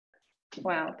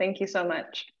Wow, thank you so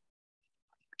much.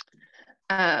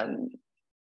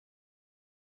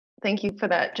 Thank you for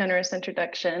that generous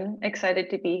introduction. Excited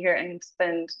to be here and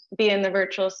be in the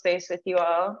virtual space with you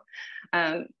all.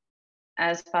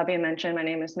 As Fabian mentioned, my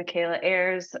name is Michaela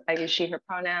Ayers. I use she, her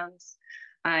pronouns.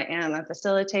 I am a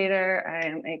facilitator, I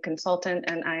am a consultant,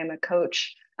 and I am a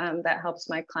coach that helps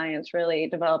my clients really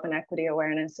develop an equity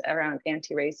awareness around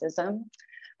anti-racism.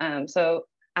 So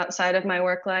outside of my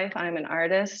work life, I'm an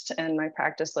artist, and my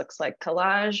practice looks like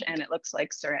collage and it looks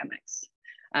like ceramics.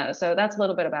 So that's a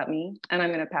little bit about me, and I'm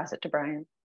going to pass it to Brian.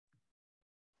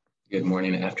 Good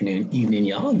morning, afternoon, evening,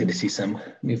 y'all. Good to see some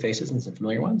new faces and some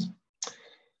familiar ones.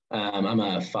 I'm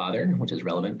a father, which is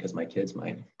relevant because my kids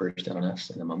might burst in on us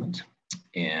in a moment,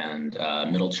 and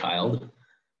middle child.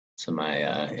 So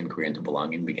my inquiry into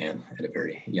belonging began at a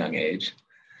very young age.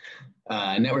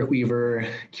 Network weaver,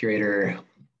 curator,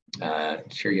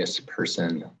 curious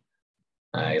person.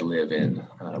 I live in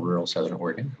rural Southern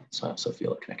Oregon, so I also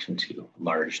feel a connection to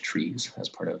large trees as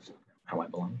part of how I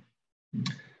belong.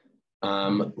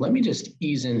 Let me just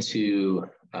ease into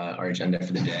our agenda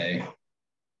for the day.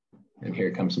 And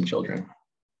here come some children.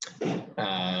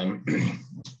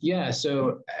 Yeah,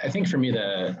 so I think for me,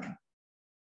 the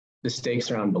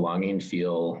stakes around belonging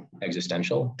feel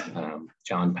existential.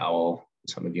 John Powell,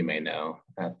 some of you may know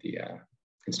at the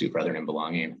Institute for Other and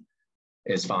Belonging,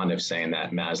 is fond of saying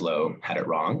that Maslow had it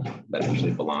wrong, that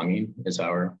actually belonging is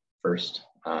our first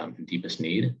and deepest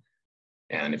need.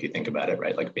 And if you think about it,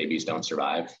 right, like babies don't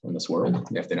survive in this world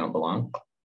if they don't belong.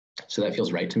 So that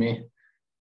feels right to me.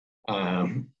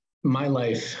 My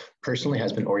life personally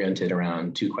has been oriented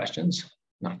around two questions.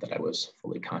 Not that I was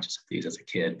fully conscious of these as a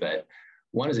kid, but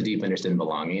one is a deep interest in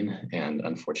belonging. And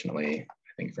unfortunately,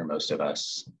 I think for most of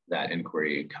us, that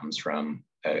inquiry comes from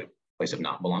a place of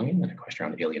not belonging and a question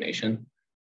around alienation.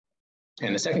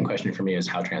 And the second question for me is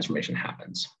how transformation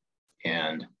happens.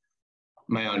 And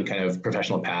my own kind of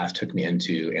professional path took me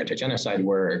into anti-genocide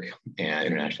work and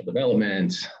international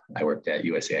development. I worked at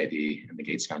USAID and the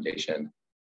Gates Foundation.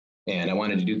 And I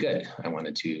wanted to do good. I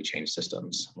wanted to change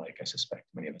systems, like I suspect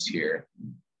many of us here.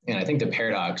 And I think the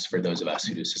paradox for those of us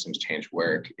who do systems change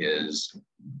work is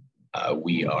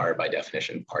we are, by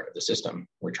definition, part of the system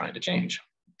we're trying to change.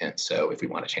 And so if we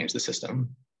want to change the system,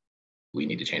 we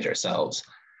need to change ourselves.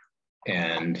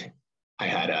 And I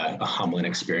had a humbling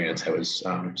experience. I was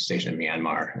stationed in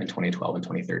Myanmar in 2012 and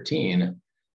 2013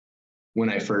 when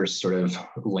I first sort of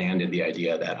landed the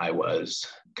idea that I was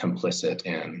complicit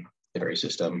in the very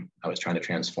system I was trying to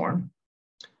transform.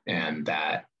 And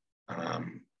that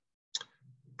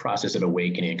process of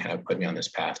awakening kind of put me on this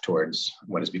path towards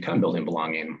what has become building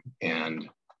belonging. And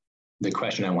the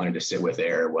question I wanted to sit with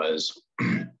there was,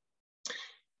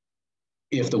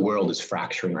 if the world is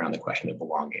fracturing around the question of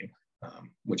belonging,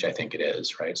 which I think it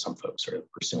is, right? Some folks are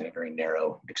pursuing a very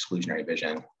narrow exclusionary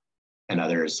vision, and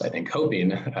others, I think,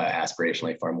 hoping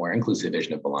aspirationally for a more inclusive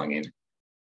vision of belonging.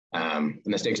 And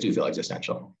the stakes do feel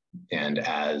existential. And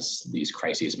as these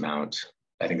crises mount,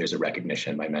 I think there's a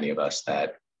recognition by many of us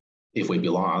that if we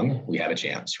belong, we have a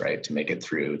chance, right, to make it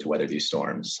through, to weather these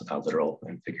storms, literal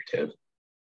and figurative.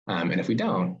 And if we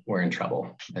don't, we're in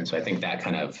trouble. And so I think that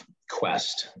kind of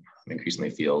quest increasingly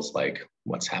feels like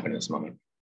what's happening in this moment.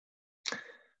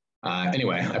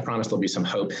 Anyway, I promise there'll be some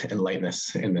hope and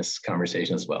lightness in this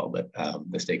conversation as well, but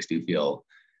the stakes do feel,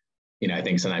 I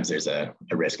think sometimes there's a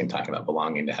risk in talking about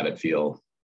belonging to have it feel,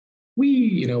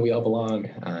 we all belong.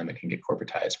 It can get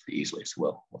corporatized pretty easily,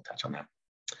 so we'll touch on that.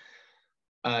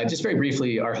 Just very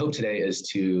briefly, our hope today is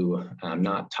to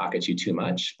not talk at you too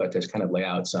much, but to kind of lay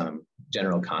out some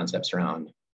general concepts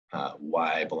around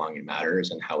why belonging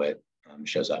matters and how it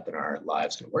shows up in our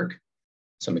lives and work.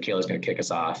 So Michaela's going to kick us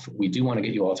off. We do want to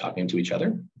get you all talking to each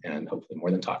other, and hopefully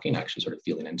more than talking, actually sort of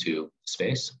feeling into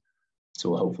space. So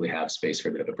we'll hopefully have space for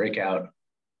a bit of a breakout.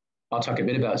 I'll talk a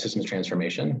bit about systems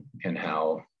transformation and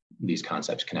how these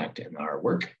concepts connect in our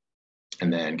work,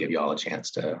 and then give you all a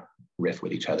chance to riff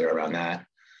with each other around that.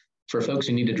 For folks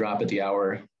who need to drop at the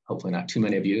hour, hopefully not too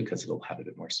many of you, because it'll have a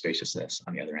bit more spaciousness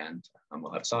on the other end.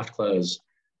 We'll have a soft close.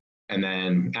 And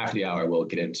then after the hour, we'll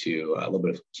get into a little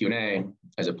bit of Q&A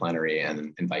as a plenary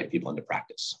and invite people into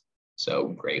practice. So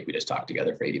great, we just talked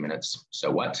together for 80 minutes.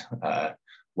 So what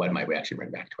might we actually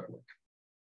bring back to our work?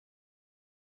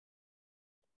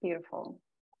 Beautiful.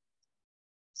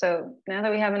 So now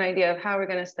that we have an idea of how we're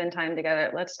going to spend time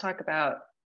together, let's talk about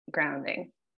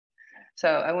grounding. So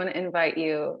I want to invite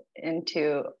you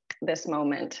into this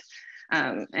moment.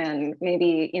 And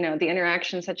maybe, the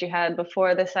interactions that you had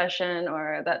before the session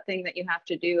or that thing that you have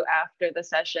to do after the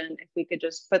session, if we could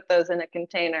just put those in a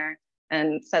container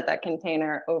and set that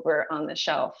container over on the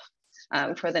shelf.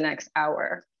 for the next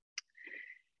hour.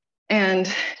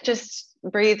 And just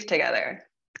breathe together.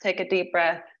 Take a deep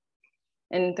breath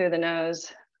in through the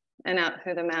nose and out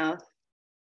through the mouth.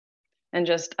 And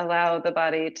just allow the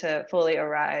body to fully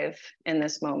arrive in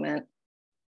this moment.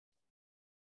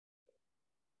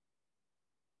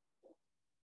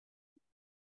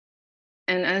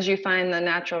 And as you find the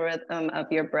natural rhythm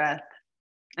of your breath,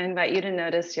 I invite you to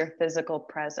notice your physical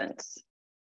presence.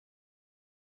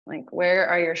 Like, where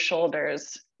are your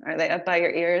shoulders? Are they up by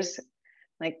your ears?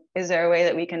 Like, is there a way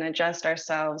that we can adjust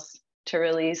ourselves to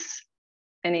release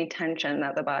any tension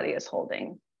that the body is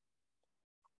holding?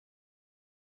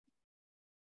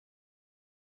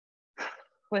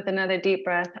 With another deep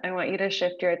breath, I want you to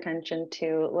shift your attention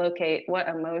to locate what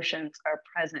emotions are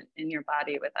present in your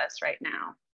body with us right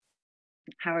now.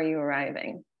 How are you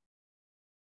arriving?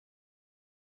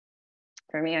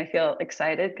 For me, I feel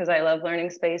excited because I love learning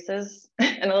spaces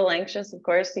and a little anxious, of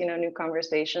course, new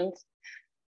conversations.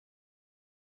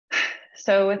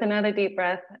 So with another deep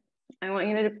breath, I want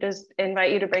you to just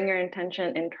invite you to bring your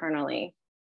intention internally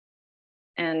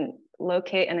and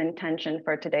locate an intention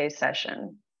for today's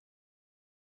session.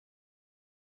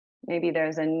 Maybe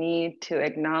there's a need to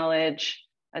acknowledge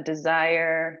a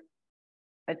desire,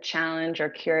 a challenge or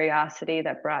curiosity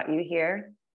that brought you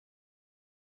here.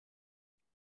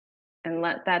 And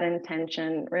let that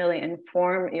intention really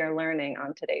inform your learning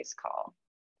on today's call.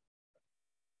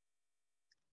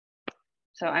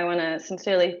 So I want to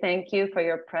sincerely thank you for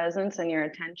your presence and your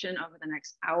attention over the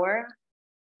next hour.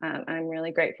 I'm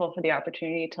really grateful for the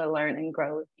opportunity to learn and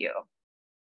grow with you.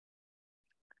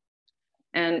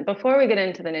 And before we get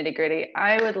into the nitty-gritty,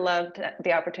 I would love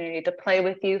the opportunity to play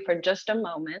with you for just a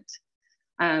moment,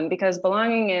 because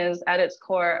belonging is at its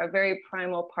core a very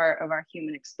primal part of our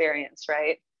human experience,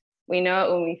 right? We know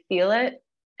it when we feel it,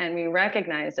 and we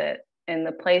recognize it in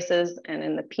the places and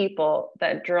in the people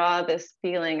that draw this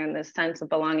feeling and this sense of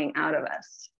belonging out of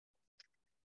us.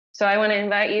 So I want to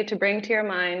invite you to bring to your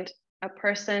mind a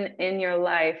person in your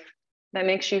life that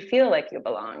makes you feel like you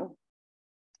belong.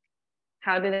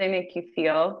 How do they make you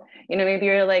feel? Maybe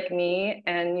you're like me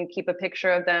and you keep a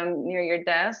picture of them near your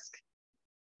desk.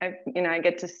 I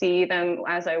get to see them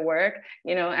as I work.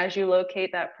 As you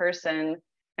locate that person,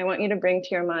 I want you to bring to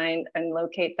your mind and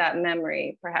locate that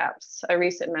memory, perhaps a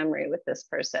recent memory with this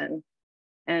person,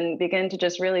 and begin to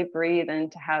just really breathe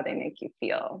into how they make you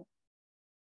feel.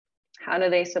 How do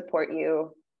they support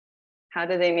you? How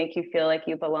do they make you feel like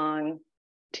you belong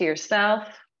to yourself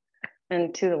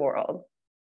and to the world?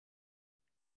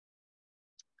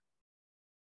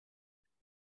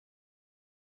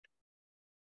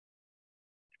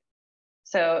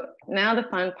 So now the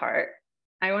fun part.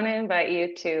 I want to invite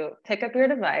you to pick up your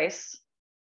device,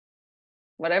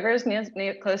 whatever is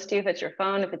close to you, if it's your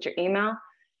phone, if it's your email,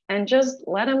 and just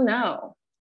let them know.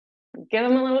 Give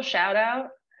them a little shout out.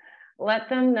 Let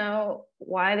them know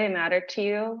why they matter to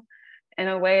you in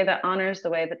a way that honors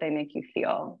the way that they make you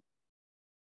feel.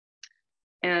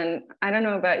 And I don't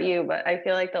know about you, but I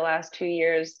feel like the last 2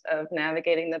 years of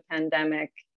navigating the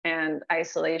pandemic and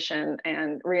isolation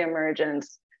and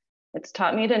reemergence, it's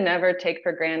taught me to never take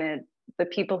for granted the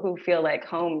people who feel like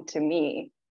home to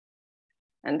me.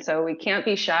 And so we can't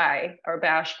be shy or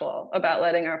bashful about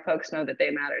letting our folks know that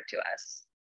they matter to us.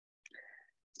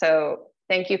 So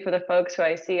thank you for the folks who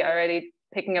I see already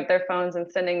picking up their phones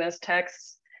and sending those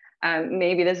texts.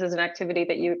 Maybe this is an activity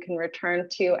that you can return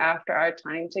to after our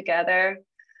time together.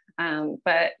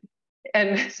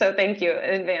 So thank you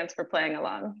in advance for playing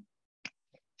along.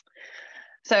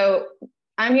 So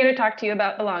I'm here to talk to you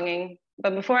about belonging,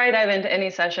 but before I dive into any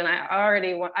session, I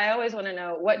always want to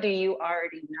know, what do you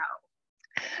already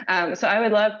know? So I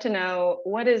would love to know,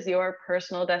 what is your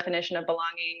personal definition of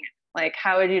belonging? Like,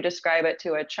 how would you describe it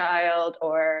to a child,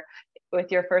 or with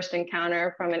your first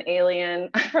encounter from an alien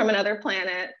from another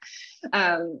planet?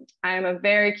 I'm a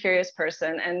very curious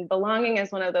person, and belonging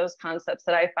is one of those concepts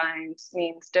that I find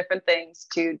means different things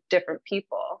to different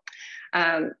people.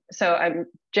 So I'm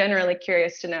generally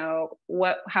curious to know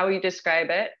how you describe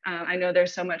it. I know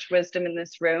there's so much wisdom in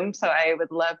this room, so I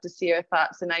would love to see your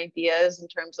thoughts and ideas in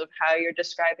terms of how you're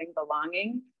describing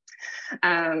belonging.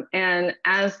 And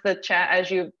as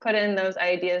you put in those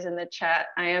ideas in the chat,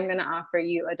 I am going to offer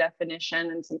you a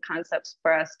definition and some concepts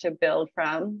for us to build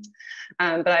from.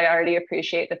 But I already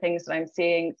appreciate the things that I'm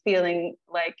seeing, feeling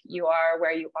like you are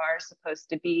where you are supposed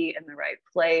to be, in the right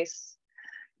place.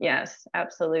 Yes,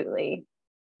 absolutely.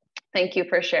 Thank you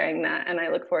for sharing that. And I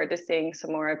look forward to seeing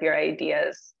some more of your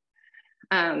ideas.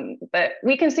 But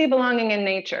we can see belonging in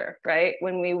nature, right?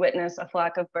 When we witness a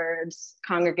flock of birds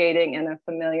congregating in a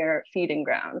familiar feeding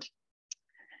ground.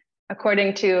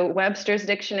 According to Webster's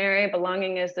dictionary,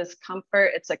 belonging is this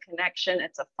comfort, it's a connection,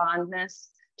 it's a fondness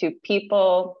to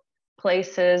people,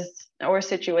 places, or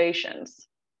situations.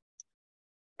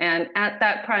 And at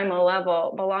that primal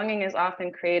level, belonging is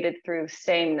often created through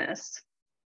sameness,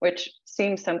 which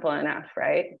seems simple enough,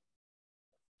 right?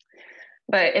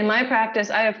 But in my practice,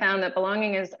 I have found that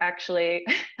belonging is actually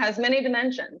has many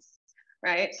dimensions,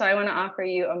 right? So I want to offer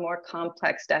you a more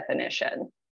complex definition.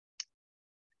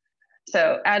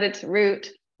 So at its root,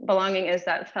 belonging is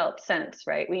that felt sense,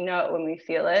 right? We know it when we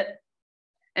feel it,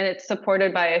 and it's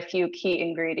supported by a few key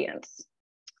ingredients.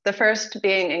 The first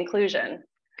being inclusion,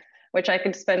 which I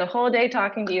could spend a whole day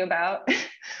talking to you about.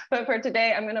 But for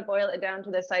today, I'm going to boil it down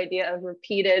to this idea of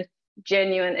repeated,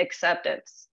 genuine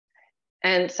acceptance.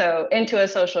 And so into a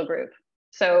social group.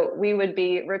 So we would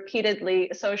be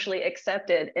repeatedly socially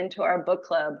accepted into our book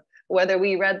club, whether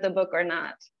we read the book or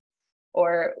not.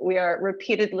 Or we are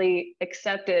repeatedly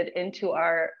accepted into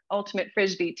our ultimate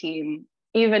Frisbee team,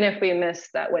 even if we miss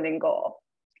that winning goal.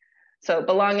 So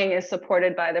belonging is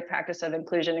supported by the practice of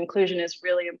inclusion. Inclusion is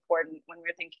really important when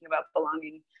we're thinking about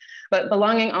belonging. But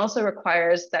belonging also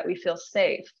requires that we feel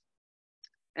safe.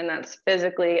 And that's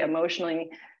physically, emotionally,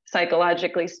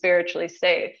 psychologically, spiritually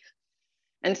safe.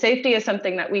 And safety is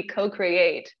something that we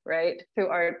co-create, right? Through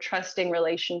our trusting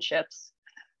relationships,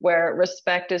 where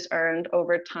respect is earned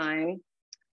over time,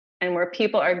 and where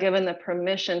people are given the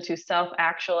permission to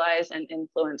self-actualize and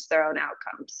influence their own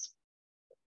outcomes.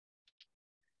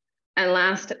 And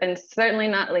last, and certainly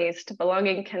not least,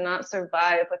 belonging cannot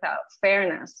survive without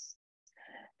fairness.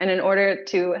 And in order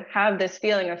to have this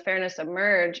feeling of fairness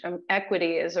emerge,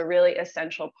 equity is a really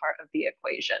essential part of the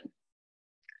equation.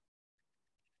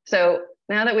 So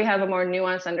now that we have a more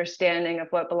nuanced understanding of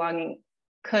what belonging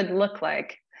could look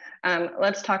like,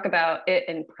 let's talk about it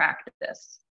in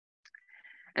practice.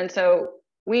 And so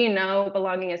we know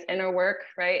belonging is inner work,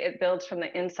 right? It builds from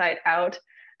the inside out.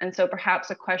 And so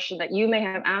perhaps a question that you may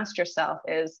have asked yourself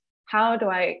is, how do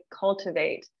I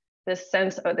cultivate this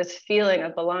sense or this feeling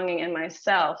of belonging in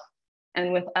myself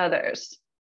and with others?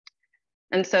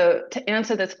 And so to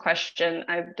answer this question,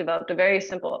 I've developed a very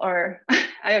simple, or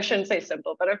I shouldn't say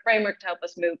simple, but a framework to help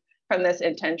us move from this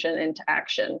intention into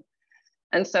action.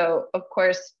 And so, of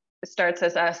course, it starts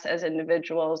as us as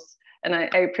individuals. And I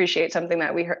appreciate something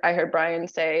that I heard Brian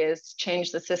say is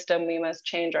change the system, we must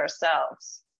change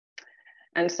ourselves.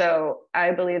 And so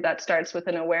I believe that starts with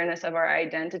an awareness of our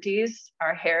identities,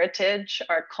 our heritage,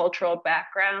 our cultural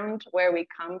background, where we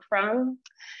come from.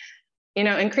 You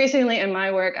know, increasingly in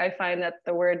my work, I find that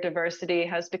the word diversity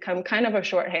has become kind of a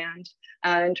shorthand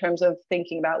in terms of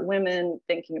thinking about women,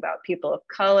 thinking about people of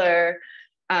color.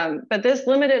 But this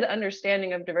limited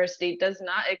understanding of diversity does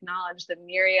not acknowledge the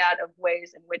myriad of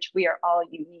ways in which we are all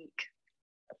unique.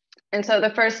 And so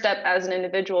the first step as an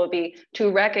individual would be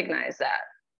to recognize that,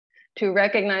 to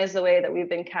recognize the way that we've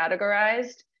been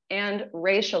categorized and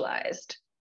racialized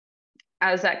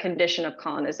as that condition of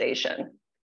colonization,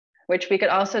 which we could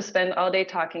also spend all day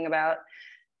talking about.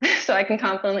 So I can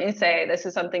confidently say this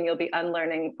is something you'll be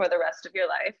unlearning for the rest of your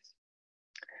life.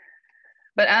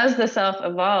 But as the self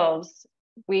evolves,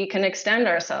 we can extend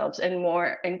ourselves in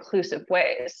more inclusive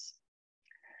ways.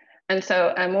 And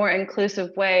so a more inclusive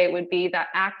way would be that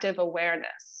active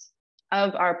awareness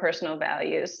of our personal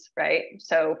values, right?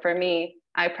 So for me,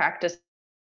 I practice,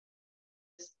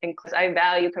 I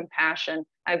value compassion,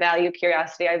 I value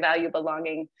curiosity, I value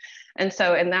belonging. And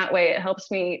so in that way, it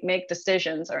helps me make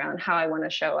decisions around how I want to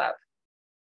show up.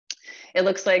 It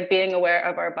looks like being aware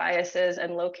of our biases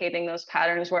and locating those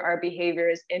patterns where our behavior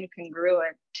is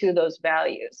incongruent to those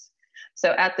values.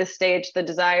 So at this stage, the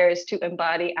desire is to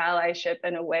embody allyship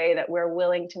in a way that we're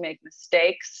willing to make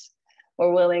mistakes.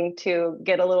 We're willing to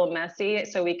get a little messy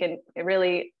so we can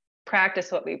really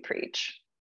practice what we preach.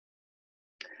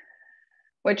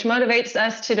 Which motivates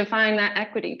us to define that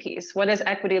equity piece. What does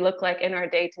equity look like in our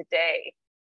day-to-day?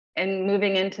 And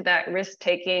moving into that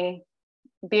risk-taking,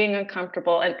 being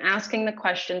uncomfortable, and asking the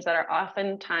questions that are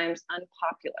oftentimes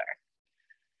unpopular.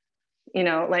 You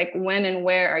know, like when and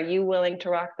where are you willing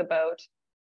to rock the boat?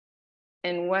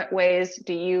 In what ways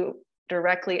do you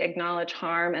directly acknowledge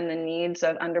harm and the needs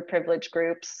of underprivileged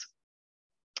groups?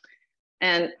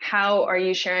 And how are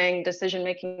you sharing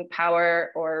decision-making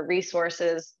power or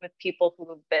resources with people who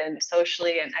have been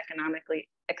socially and economically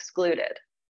excluded?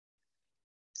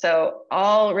 So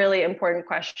all really important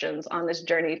questions on this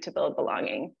journey to build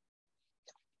belonging.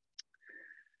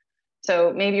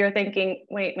 So maybe you're thinking,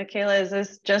 wait, Michaela, is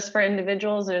this just for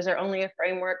individuals? Or is there only a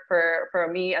framework for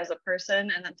me as a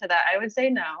person? And then to that, I would say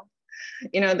no.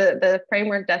 You know, the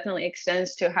framework definitely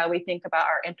extends to how we think about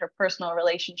our interpersonal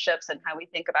relationships and how we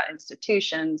think about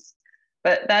institutions.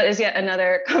 But that is yet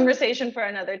another conversation for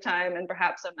another time and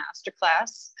perhaps a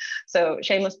masterclass. So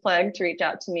shameless plug to reach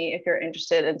out to me if you're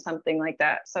interested in something like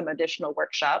that, some additional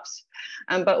workshops.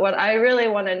 But what I really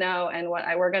want to know and what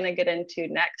we're going to get into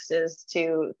next is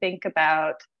to think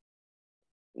about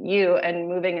you and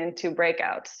moving into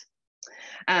breakouts.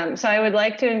 So I would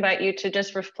like to invite you to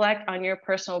just reflect on your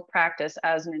personal practice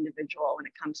as an individual when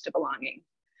it comes to belonging,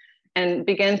 and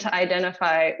begin to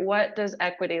identify what does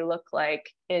equity look like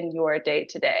in your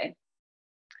day-to-day.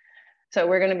 So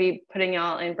we're going to be putting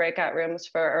y'all in breakout rooms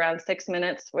for around 6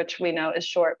 minutes, which we know is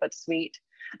short but sweet.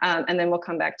 And then we'll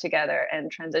come back together and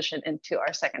transition into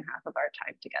our second half of our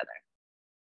time together.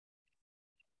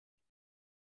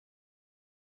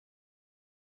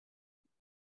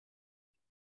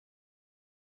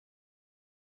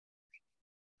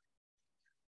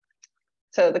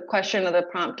 So the question of the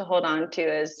prompt to hold on to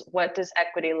is, what does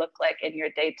equity look like in your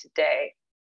day-to-day?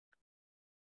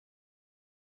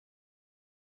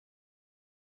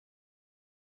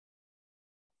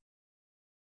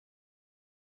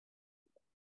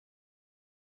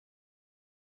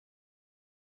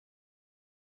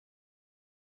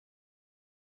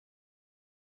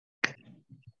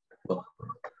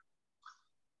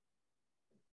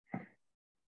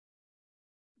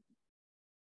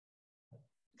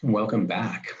 Welcome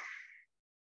back.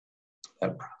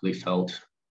 That probably felt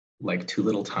like too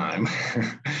little time.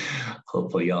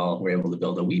 Hopefully y'all were able to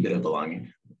build a wee bit of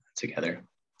belonging together.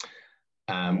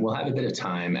 We'll have a bit of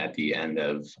time at the end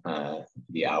of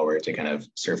the hour to kind of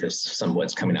surface some of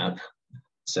what's coming up.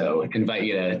 So invite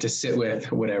you to sit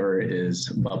with whatever is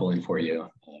bubbling for you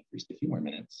for just a few more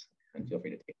minutes, and feel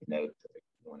free to take notes if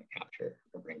you want to capture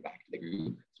or bring back to the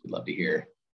group. We'd love to hear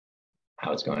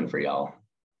how it's going for y'all.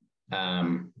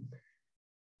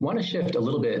 Want to shift a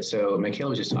little bit. So Michaela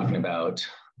was just talking about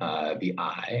the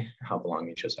I, how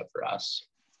belonging shows up for us.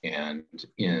 And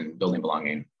in Building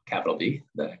Belonging, capital B,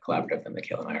 the collaborative that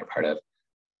Michaela and I are part of,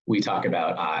 we talk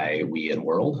about I, we, and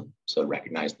world. So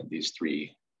recognize that these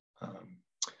three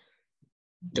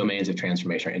domains of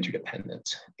transformation are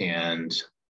interdependent. And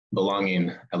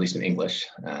belonging, at least in English,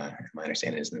 my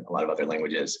understanding is in a lot of other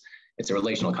languages, it's a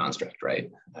relational construct, right?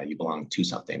 You belong to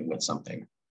something, with something,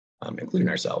 including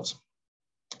ourselves.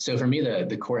 So for me,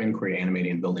 the core inquiry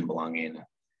animating Building Belonging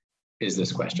is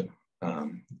this question: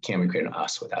 can we create an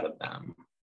us without a them?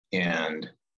 And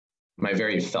my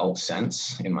very felt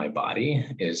sense in my body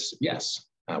is yes,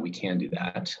 we can do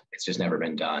that. It's just never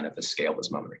been done at the scale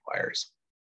this moment requires.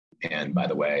 And by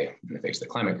the way, in the face of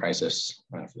the climate crisis,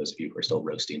 for those of you who are still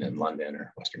roasting in London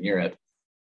or Western Europe,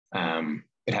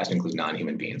 it has to include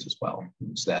non-human beings as well.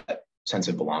 So that sense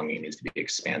of belonging needs to be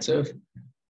expansive.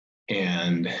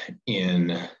 And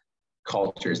in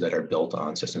cultures that are built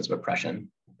on systems of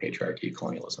oppression, patriarchy,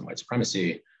 colonialism, white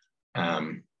supremacy,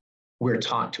 we're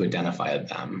taught to identify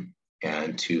them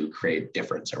and to create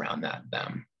difference around that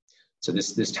them. So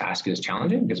this task is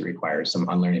challenging because it requires some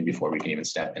unlearning before we can even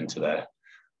step into the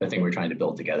thing we're trying to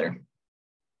build together.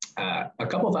 A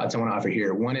couple of thoughts I want to offer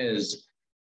here. One is,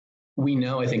 we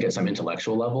know, I think at some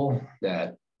intellectual level,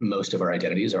 that most of our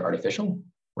identities are artificial,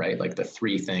 right? Like the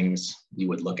three things you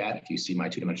would look at if you see my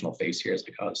two-dimensional face here is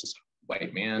like, oh, this is a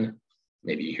white man.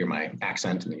 Maybe you hear my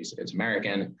accent and then you say it's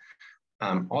American.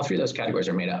 All three of those categories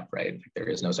are made up, right? Like, there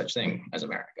is no such thing as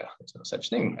America. There's no such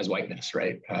thing as whiteness,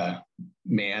 right?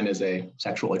 Man is a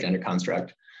sexual or gender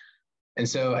construct. And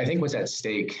so I think what's at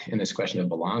stake in this question of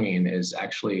belonging is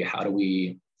actually, how do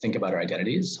we think about our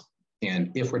identities?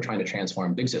 And if we're trying to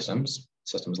transform big systems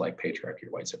like patriarchy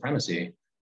or white supremacy,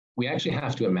 we actually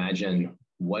have to imagine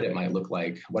what it might look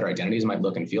like, what our identities might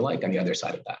look and feel like on the other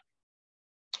side of that.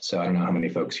 So I don't know how many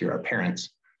folks here are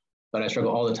parents, but I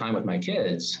struggle all the time with my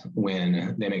kids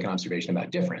when they make an observation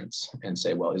about difference and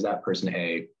say, well, is that person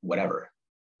A, whatever?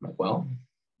 I'm like, well,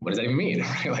 what does that even mean?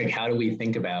 Like, how do we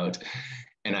think about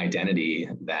an identity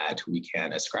that we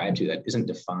can ascribe to that isn't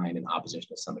defined in opposition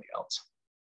to somebody else?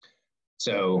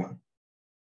 So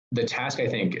the task, I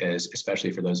think, is,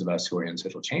 especially for those of us who are in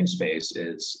social change space,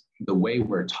 is the way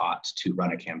we're taught to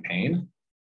run a campaign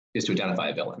is to identify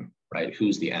a villain, right?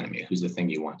 Who's the enemy? Who's the thing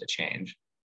you want to change?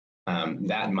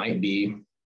 That might be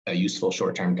a useful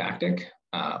short-term tactic.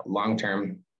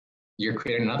 Long-term, you're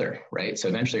creating another, right? So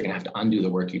eventually you're gonna have to undo the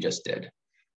work you just did.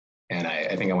 And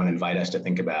I think I want to invite us to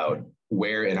think about,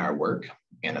 where in our work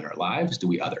and in our lives do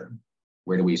we other?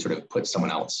 Where do we sort of put someone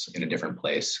else in a different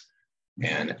place?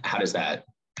 And how does that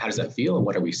feel? And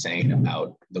what are we saying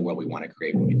about the world we want to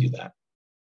create when we do that?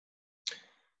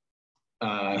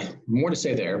 More to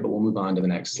say there, but we'll move on to the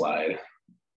next slide.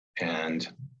 And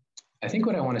I think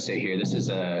what I want to say here, this is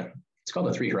it's called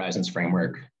the Three Horizons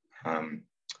Framework.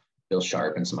 Bill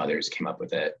Sharp and some others came up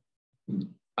with it.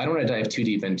 I don't want to dive too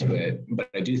deep into it, but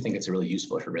I do think it's a really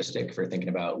useful heuristic for thinking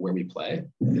about where we play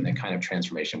and the kind of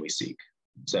transformation we seek.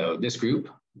 So this group,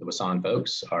 the Wasan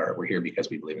folks, we're here because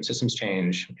we believe in systems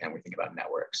change and we think about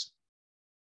networks.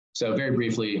 So very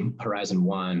briefly, Horizon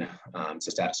 1, it's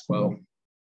a status quo.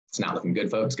 It's not looking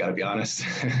good, folks, got to be honest.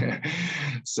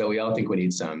 So we all think we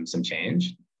need some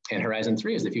change. And Horizon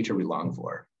 3 is the future we long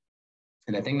for.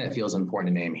 And the thing that feels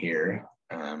important to name here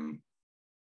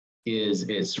is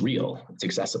it's real, it's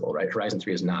accessible, right? Horizon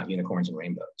 3 is not unicorns and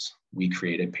rainbows. We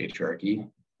created patriarchy,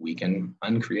 we can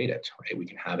uncreate it, right? We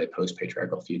can have a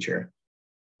post-patriarchal future,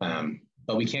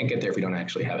 but we can't get there if we don't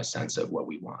actually have a sense of what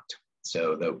we want.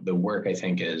 So the work, I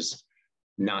think, is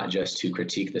not just to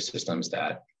critique the systems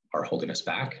that are holding us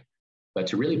back, but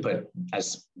to really put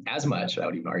as much, I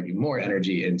would even argue, more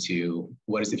energy into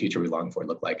what does the future we long for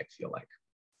look like and feel like,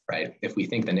 right? If we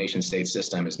think the nation state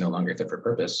system is no longer fit for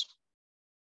purpose,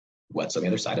 what's on the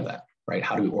other side of that, right?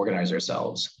 How do we organize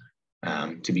ourselves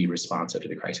to be responsive to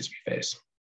the crisis we face?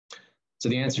 So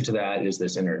the answer to that is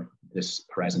this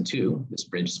Horizon 2, this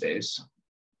bridge space.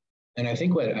 And I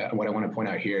think what I want to point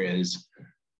out here is,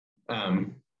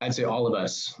 I'd say all of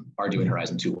us are doing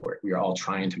Horizon 2 work. We are all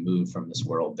trying to move from this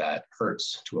world that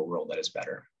hurts to a world that is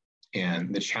better.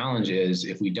 And the challenge is,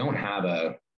 if we don't have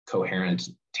a coherent,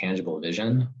 tangible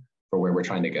vision for where we're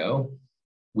trying to go,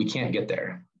 we can't get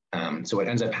there. So what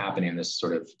ends up happening, this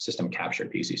sort of system capture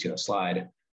piece you see on the slide,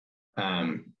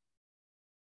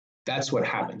 that's what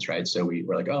happens, right? So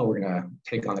we're like, oh, we're going to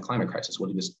take on the climate crisis. We'll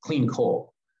do this clean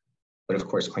coal. But of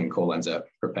course, clean coal ends up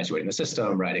perpetuating the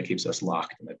system, right? It keeps us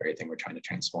locked in the very thing we're trying to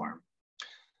transform.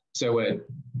 So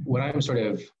what I'm sort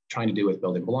of trying to do with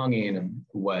Building Belonging, and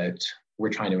what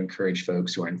we're trying to encourage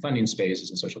folks who are in funding spaces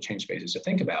and social change spaces to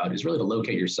think about, is really to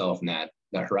locate yourself in that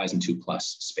Horizon 2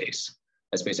 plus space,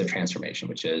 a space of transformation,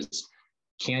 which is,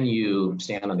 can you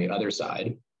stand on the other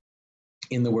side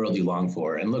in the world you long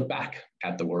for and look back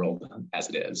at the world as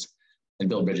it is and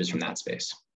build bridges from that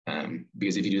space?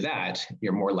 Because if you do that,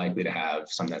 you're more likely to have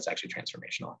something that's actually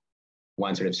transformational.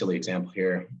 One sort of silly example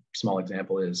here, small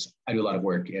example, is I do a lot of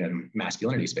work in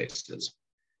masculinity spaces.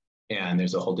 And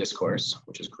there's a whole discourse,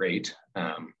 which is great.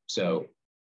 So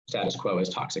status quo is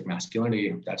toxic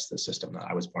masculinity. That's the system that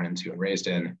I was born into and raised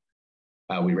in.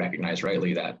 We recognize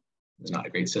rightly that is not a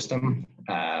great system.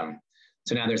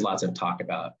 So now there's lots of talk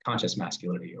about conscious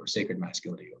masculinity or sacred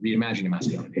masculinity or reimagining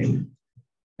masculinity.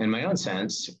 In my own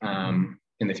sense,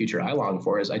 in the future I long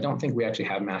for, is I don't think we actually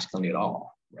have masculinity at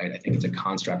all, right? I think it's a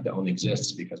construct that only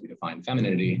exists because we define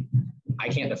femininity. I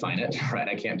can't define it, right?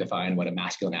 I can't define what a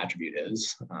masculine attribute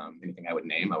is. Anything I would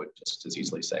name, I would just as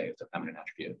easily say it's a feminine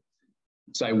attribute.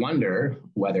 So I wonder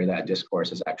whether that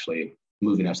discourse is actually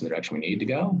moving us in the direction we need to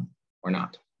go or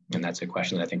not. And that's a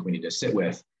question that I think we need to sit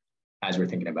with as we're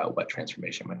thinking about what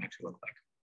transformation might actually look like.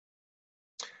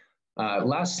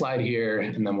 Last slide here,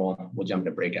 and then we'll jump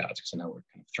into breakouts, because I know we're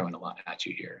kind of throwing a lot at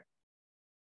you here.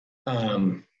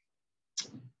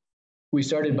 We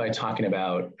started by talking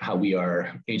about how we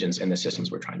are agents in the systems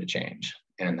we're trying to change.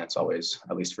 And that's always,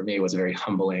 at least for me, was a very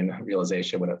humbling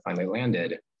realization when it finally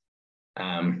landed.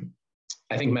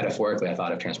 I think metaphorically, I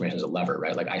thought of transformation as a lever,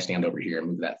 right? Like I stand over here and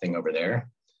move that thing over there.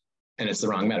 And it's the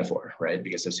wrong metaphor, right?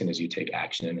 Because as soon as you take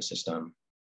action in a system,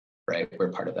 right,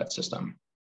 we're part of that system.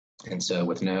 And so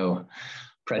with no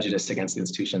prejudice against the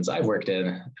institutions I've worked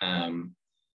in,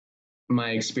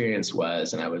 my experience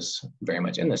was, and I was very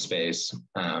much in this space,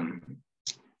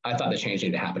 I thought the change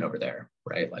needed to happen over there,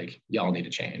 right? Like y'all need to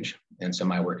change. And so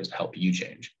my work is to help you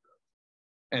change.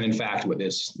 And in fact, what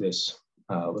this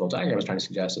little diagram was trying to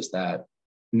suggest is that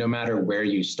no matter where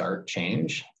you start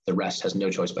change, the rest has no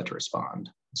choice but to respond.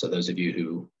 So those of you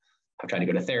who have tried to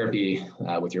go to therapy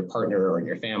with your partner or in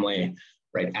your family,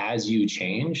 right? As you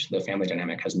change, the family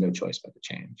dynamic has no choice but to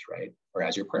change, right? Or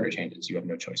as your partner changes, you have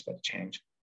no choice but to change.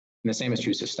 And the same is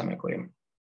true systemically.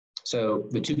 So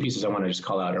the two pieces I want to just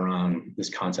call out around this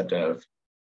concept of,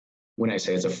 when I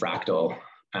say it's a fractal,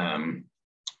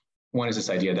 one is this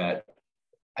idea that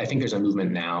I think there's a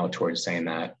movement now towards saying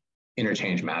that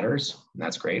interchange matters. And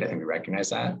that's great. I think we recognize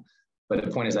that. But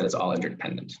the point is that it's all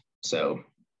interdependent. So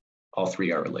all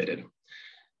three are related.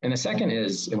 And the second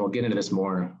is, and we'll get into this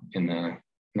more in the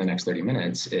next 30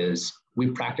 minutes, is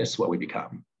we practice what we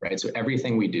become, right? So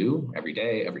everything we do every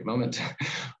day, every moment,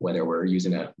 whether we're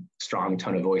using a strong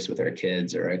tone of voice with our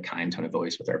kids or a kind tone of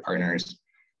voice with our partners,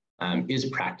 is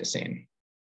practicing,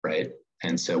 right?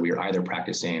 And so we are either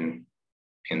practicing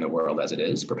in the world as it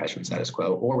is, perpetuating status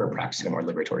quo, or we're practicing a more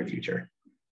liberatory future.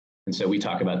 And so we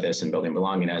talk about this in Building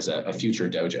Belonging as a future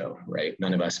dojo, right?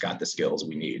 None of us got the skills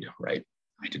we need, right?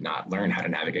 I did not learn how to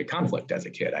navigate conflict as a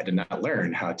kid. I did not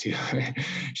learn how to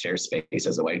share space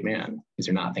as a white man. These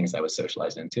are not things I was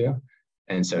socialized into.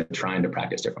 And so trying to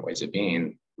practice different ways of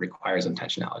being requires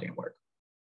intentionality and work.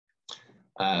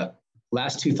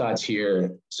 Last two thoughts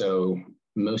here. So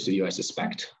most of you, I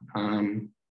suspect, I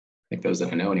think those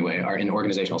that I know anyway, are in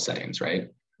organizational settings, right?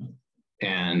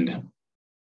 And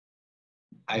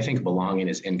I think belonging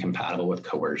is incompatible with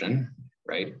coercion,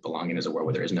 right? Belonging is a world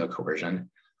where there is no coercion.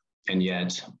 And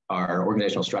yet our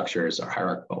organizational structures are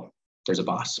hierarchical. There's a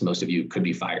boss. Most of you could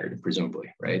be fired,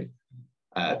 presumably, right?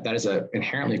 That is an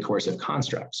inherently coercive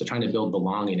construct. So trying to build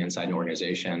belonging inside an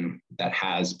organization that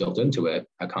has built into it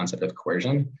a concept of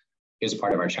coercion is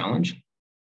part of our challenge.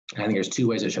 And I think there's two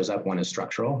ways it shows up. One is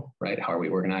structural, right? How are we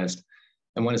organized?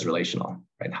 And one is relational,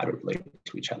 right? How do we relate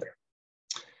to each other?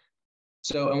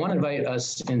 So I want to invite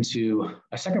us into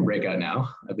a second breakout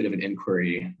now, a bit of an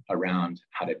inquiry around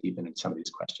how to deepen into some of these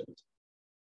questions.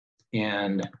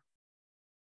 And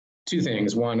two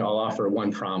things. One, I'll offer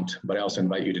one prompt, but I also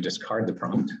invite you to discard the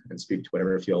prompt and speak to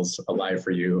whatever feels alive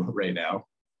for you right now,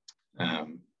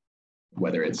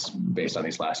 whether it's based on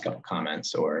these last couple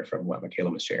comments or from what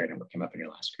Michaela was sharing and what came up in your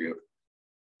last group.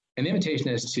 And the invitation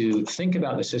is to think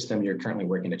about the system you're currently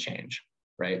working to change,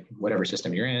 right? Whatever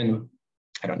system you're in,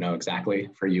 I don't know exactly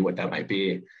for you what that might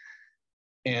be.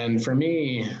 And for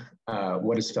me,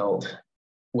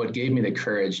 what gave me the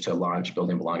courage to launch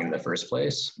Building Belonging in the first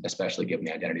place, especially given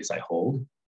the identities I hold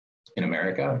in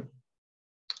America,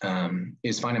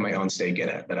 is finding my own stake in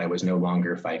it, that I was no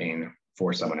longer fighting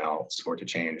for someone else or to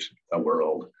change the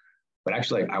world, but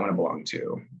actually I want to belong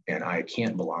to, and I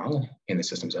can't belong in the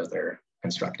systems as they're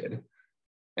constructed.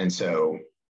 And so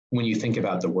when you think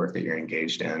about the work that you're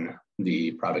engaged in,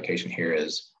 the provocation here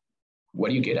is, what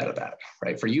do you get out of that,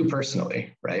 right? For you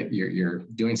personally, right? You're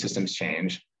doing systems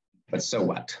change, but so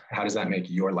what? How does that make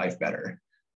your life better?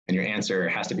 And your answer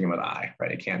has to begin with I,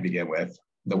 right? It can't begin with,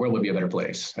 the world would be a better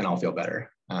place and I'll feel better.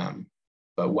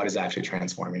 But what is actually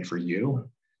transforming for you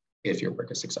if your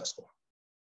work is successful?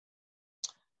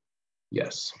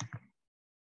 Yes.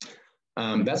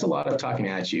 That's a lot of talking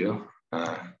at you.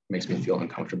 Makes me feel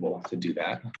uncomfortable to do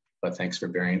that, but thanks for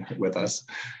bearing with us.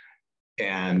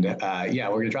 And yeah,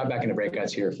 we're gonna drop back into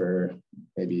breakouts here for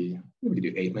maybe we could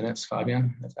do 8 minutes,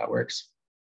 Fabian, if that works.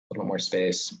 A little more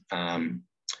space.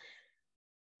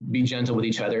 Be gentle with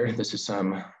each other. This is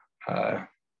some,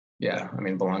 yeah, I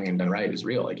mean, belonging done right is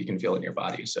real. Like you can feel it in your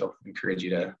body. So I encourage you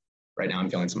to, right now I'm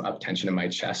feeling some up tension in my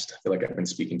chest. I feel like I've been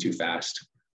speaking too fast.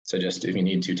 So just if you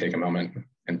need to take a moment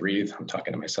and breathe, I'm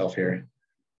talking to myself here.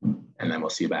 And then we'll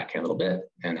see you back in a little bit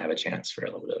and have a chance for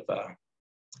a little bit of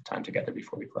time together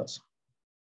before we close.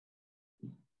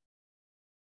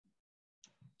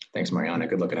 Thanks, Mariana.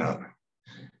 Good looking out.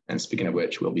 And speaking of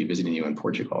which, we'll be visiting you in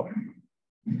Portugal,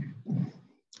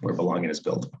 where belonging is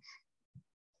built.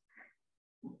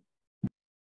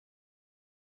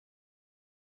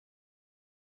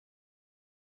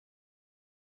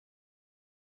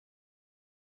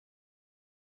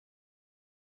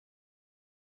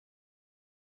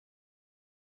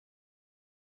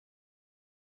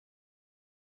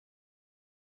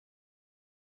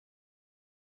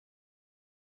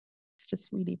 It's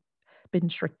just really been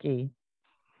tricky.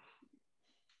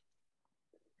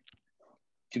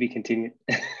 To be continued.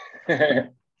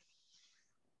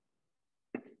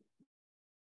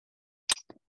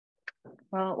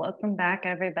 Well, welcome back,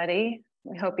 everybody.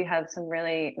 We hope you had some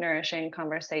really nourishing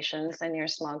conversations in your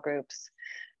small groups.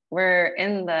 We're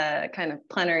in the kind of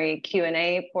plenary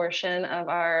Q&A portion of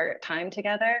our time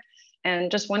together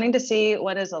and just wanting to see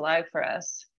what is alive for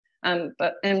us.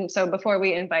 So before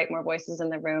we invite more voices in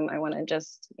the room, I want to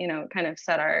just, kind of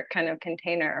set our kind of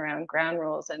container around ground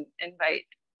rules and invite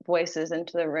voices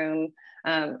into the room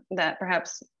that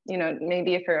perhaps,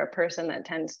 maybe if you're a person that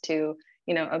tends to,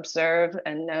 observe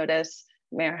and notice,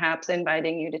 perhaps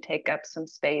inviting you to take up some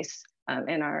space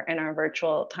in our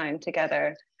virtual time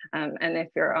together. And if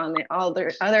you're on the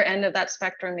other end of that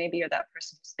spectrum, maybe you're that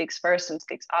person who speaks first and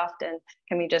speaks often,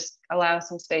 can we just allow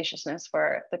some spaciousness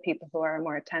for the people who are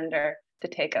more tender to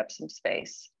take up some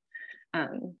space?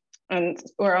 And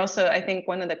we're also, I think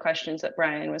one of the questions that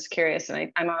Brian was curious, and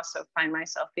I'm also find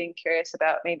myself being curious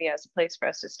about, maybe as a place for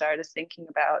us to start, is thinking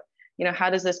about, how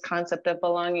does this concept of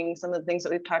belonging, some of the things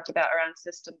that we've talked about around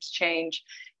systems change,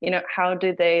 how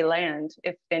do they land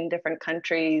if in different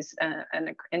countries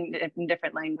and in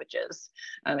different languages,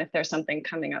 if there's something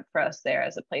coming up for us there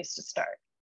as a place to start.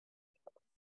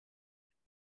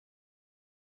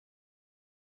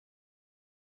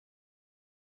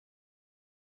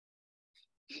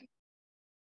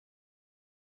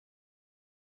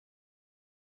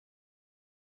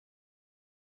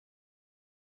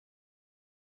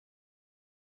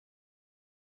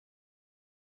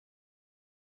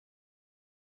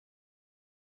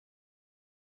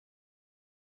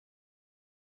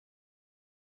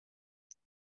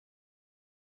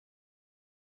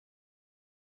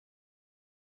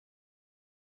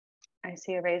 I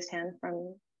see a raised hand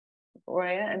from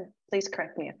Roya, and please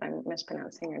correct me if I'm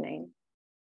mispronouncing your name.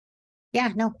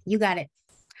 Yeah, no, you got it.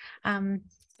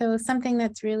 So something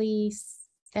that's really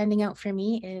standing out for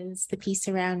me is the piece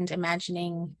around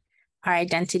imagining our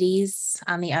identities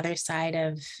on the other side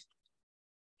of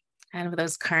kind of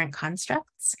those current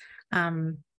constructs.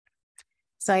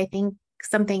 So I think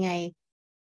something I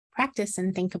practice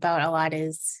and think about a lot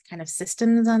is kind of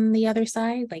systems on the other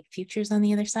side, like futures on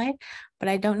the other side. But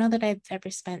I don't know that I've ever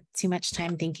spent too much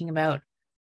time thinking about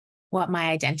what my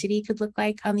identity could look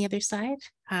like on the other side.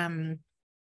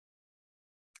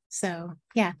 So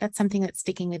yeah, that's something that's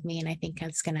sticking with me, and I think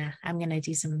I'm gonna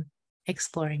do some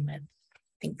exploring with.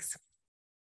 Thanks.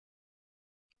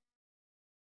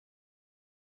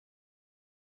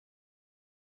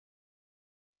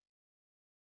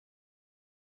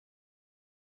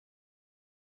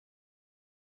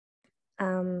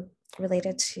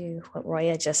 Related to what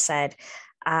Roya just said,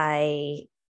 I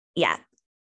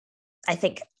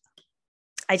think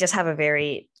I just have a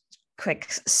very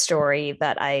quick story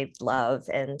that I love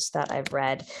and that I've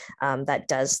read that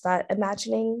does that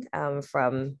imagining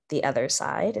from the other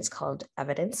side. It's called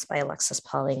Evidence by Alexis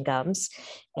Pauline Gumbs.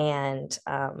 And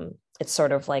it's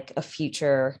sort of like a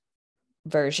future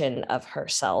version of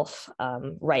herself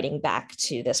writing back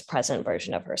to this present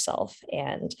version of herself.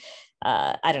 And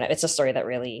I don't know, it's a story that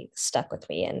really stuck with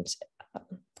me, and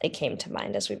it came to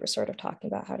mind as we were sort of talking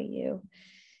about how do you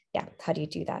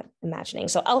do that imagining.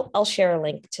 So I'll share a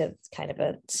link to kind of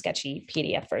a sketchy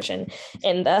PDF version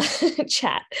in the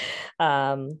chat.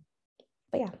 But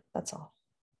yeah, that's all.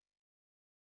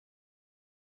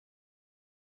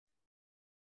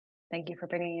 Thank you for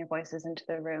bringing your voices into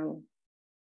the room.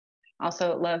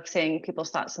 Also love seeing people's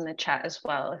thoughts in the chat as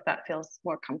well, if that feels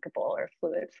more comfortable or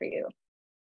fluid for you.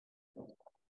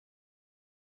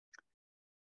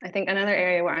 I think another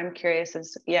area where I'm curious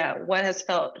is, what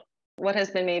has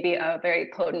been maybe a very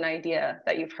potent idea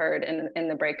that you've heard in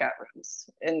the breakout rooms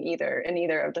in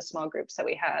either of the small groups that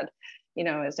we had? You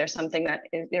know, is there something that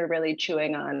you're really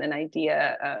chewing on, an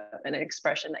idea, an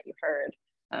expression that you've heard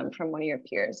from one of your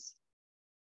peers?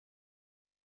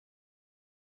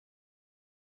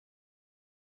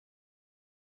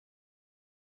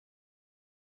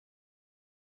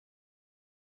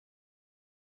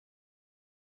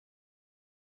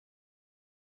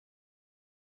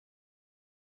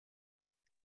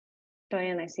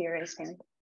 Joanne, I see your raised hand.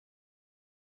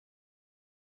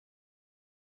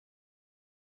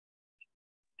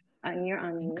 And you're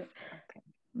on mute.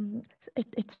 Okay.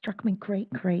 It struck me great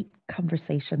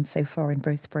conversation so far in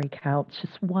both breakouts.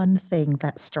 Just one thing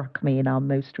that struck me in our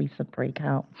most recent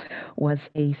breakout was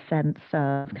a sense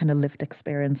of kind of lived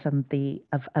experience and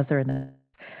of otherness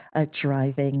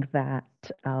driving that,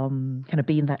 kind of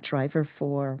being that driver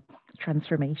for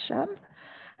transformation.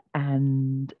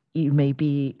 And you may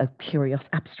be a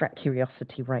abstract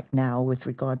curiosity right now with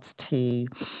regards to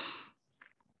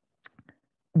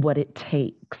what it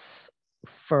takes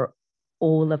for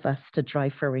all of us to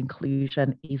drive for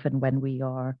inclusion, even when we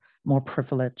are more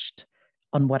privileged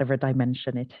on whatever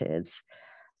dimension it is,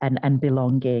 and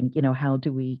belonging. You know, how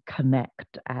do we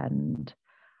connect and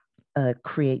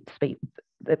create space?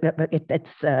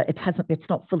 It's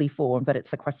not fully formed, but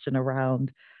it's a question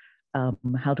around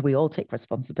how do we all take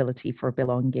responsibility for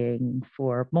belonging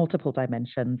for multiple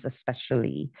dimensions,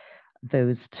 especially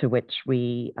those to which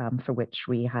we for which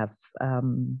we have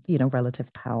relative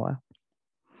power.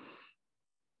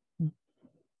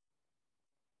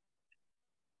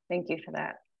 Thank you for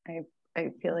that.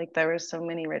 I feel like there were so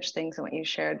many rich things in what you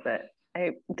shared, but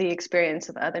the experience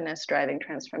of otherness driving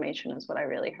transformation is what I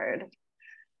really heard.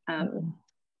 I'm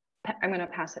going to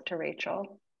pass it to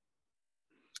Rachel.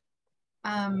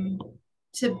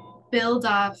 To build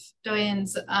off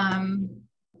Doyen's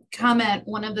comment,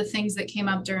 one of the things that came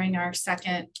up during our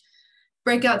second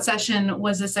breakout session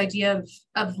was this idea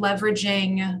of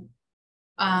leveraging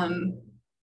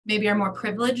maybe our more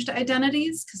privileged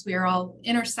identities, because we are all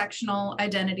intersectional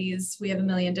identities. We have a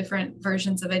million different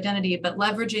versions of identity, but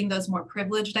leveraging those more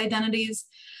privileged identities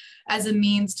as a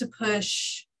means to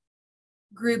push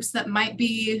groups that might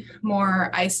be more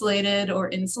isolated or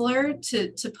insular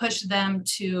to push them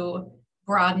to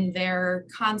broaden their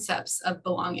concepts of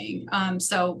belonging.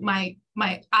 So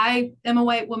I am a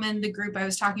white woman. The group I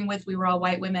was talking with, we were all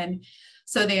white women.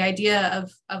 So the idea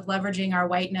of leveraging our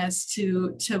whiteness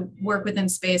to work within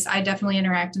space, I definitely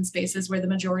interact in spaces where the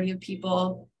majority of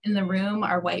people in the room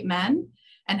are white men.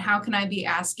 And how can I be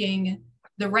asking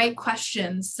the right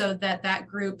questions so that that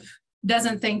group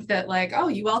doesn't think that like, oh,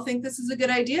 you all think this is a good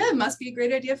idea? It must be a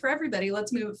great idea for everybody.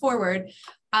 Let's move it forward.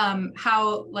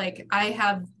 How like I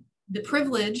have the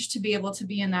privilege to be able to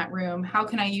be in that room, how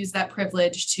can I use that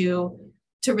privilege to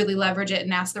really leverage it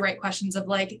and ask the right questions of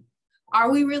like, are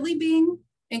we really being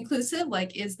inclusive?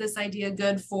 Like, is this idea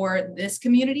good for this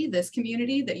community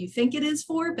that you think it is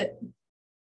for, but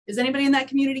is anybody in that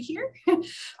community here?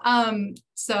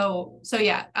 So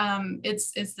yeah,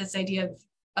 it's this idea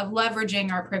of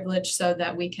leveraging our privilege so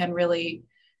that we can really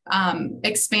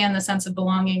expand the sense of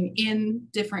belonging in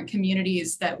different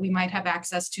communities that we might have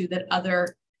access to that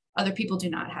other people do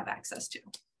not have access to.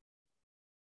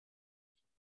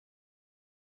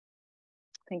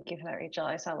 Thank you for that, Rachel.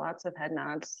 I saw lots of head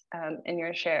nods in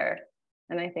your share.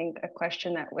 And I think a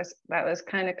question that was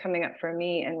kind of coming up for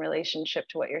me in relationship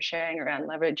to what you're sharing around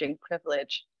leveraging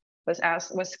privilege was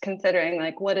considering,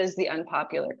 like, what is the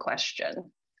unpopular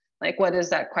question? Like, what is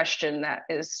that question that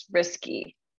is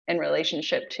risky in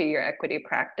relationship to your equity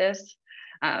practice?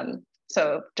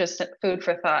 So just food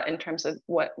for thought in terms of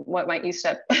what might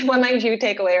you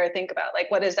take away or think about?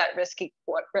 Like, what is that risky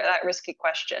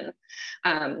question?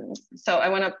 So I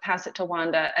want to pass it to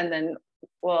Wanda, and then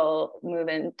we'll move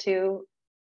into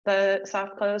the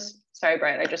soft close. Sorry,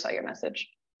 Brian, I just saw your message.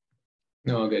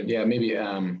 No, good. Yeah, maybe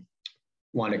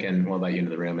Wanda we'll invite you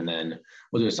into the room, and then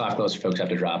we'll do a soft close for folks have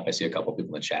to drop. I see a couple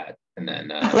people in the chat, and then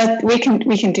we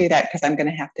can do that, because I'm going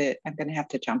to have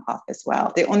to jump off as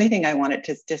well. The only thing I wanted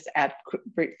to just add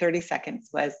 30 seconds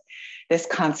was this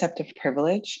concept of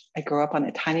privilege. I grew up on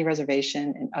a tiny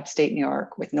reservation in upstate New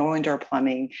York with no indoor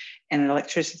plumbing and an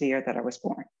electricity year that I was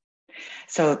born.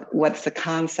 So what's the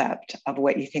concept of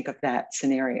what you think of that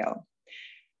scenario?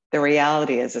 The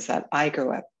reality is that I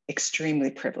grew up extremely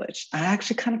privileged. I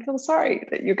actually kind of feel sorry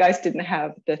that you guys didn't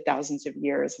have the thousands of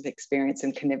years of experience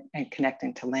and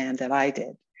connecting to land that I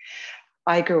did.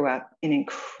 I grew up in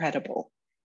incredible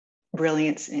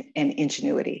brilliance and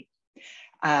ingenuity.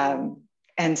 And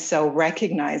so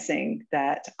recognizing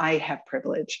that I have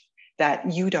privilege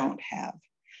that you don't have,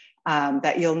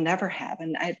 that you'll never have.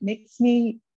 And it makes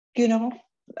me,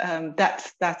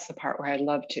 that's the part where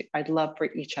I'd love for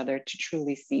each other to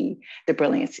truly see the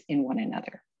brilliance in one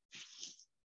another.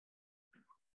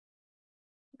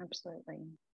 Absolutely.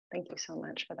 Thank you so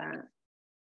much for that.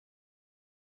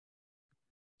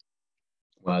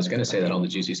 Well, I was going to say that all the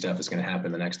juicy stuff is going to happen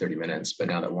in the next 30 minutes, but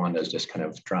now that Wanda's just kind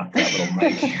of dropped that little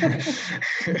mic.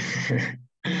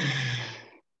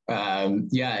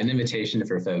 Yeah, an invitation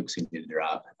for folks who need to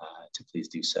drop to please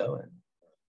do so. And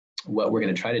what we're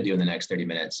going to try to do in the next 30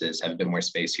 minutes is have a bit more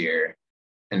space here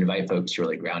and invite folks to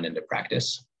really ground into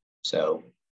practice. So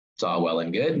it's all well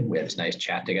and good. We have this nice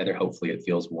chat together. Hopefully it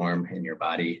feels warm in your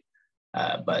body.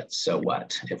 But so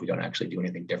what if we don't actually do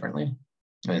anything differently?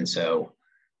 And so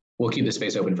we'll keep the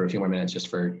space open for a few more minutes just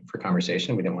for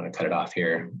conversation. We didn't want to cut it off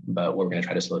here, but what we're going to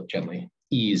try to sort of gently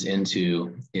ease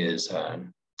into is,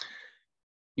 Adrienne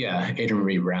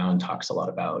Maree Brown talks a lot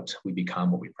about we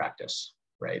become what we practice,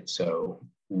 right? So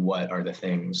what are the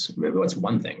things, what's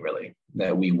one thing really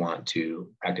that we want to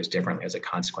practice differently as a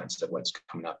consequence of what's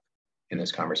coming up in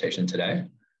this conversation today?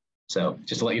 So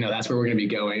just to let you know, that's where we're going to be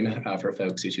going for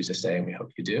folks who choose to stay, and we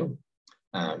hope you do.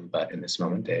 But in this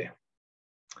moment, a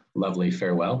lovely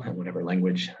farewell in whatever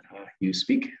language you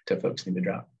speak to folks who need to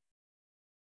drop.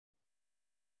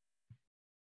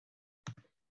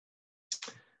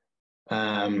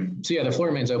 So yeah, the floor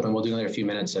remains open. We'll do another few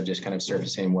minutes of just kind of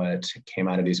surfacing what came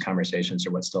out of these conversations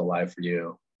or what's still alive for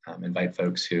you. Invite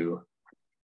folks who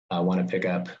want to pick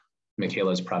up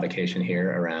Michaela's provocation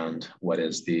here around what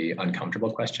is the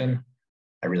uncomfortable question.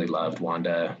 I really loved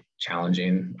Wanda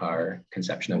challenging our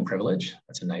conception of privilege.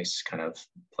 That's a nice kind of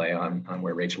play on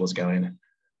where Rachel was going.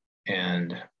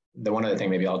 And the one other thing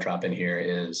maybe I'll drop in here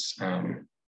is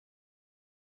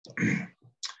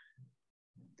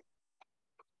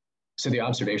so the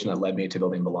observation that led me to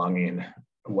building belonging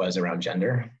was around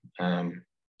gender.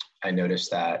 I noticed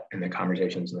that in the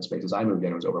conversations in the spaces I moved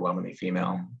in, it was overwhelmingly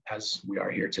female, as we are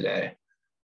here today.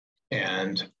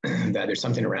 And that there's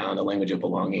something around the language of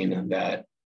belonging that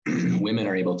women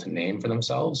are able to name for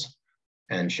themselves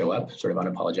and show up sort of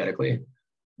unapologetically.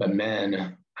 But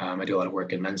men, I do a lot of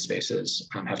work in men's spaces,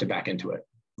 have to back into it.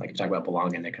 Like if you talk about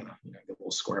belonging, they kind of get a little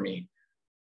squirmy.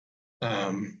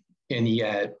 And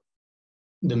yet,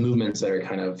 the movements that are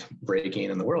kind of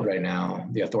breaking in the world right now,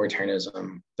 the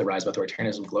authoritarianism, the rise of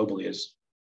authoritarianism globally is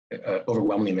an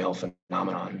overwhelmingly male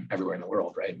phenomenon everywhere in the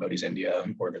world, right? Modi's India,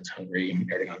 Orban's Hungary,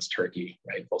 Erdogan's Turkey,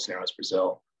 right? Bolsonaro's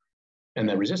Brazil. And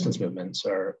the resistance movements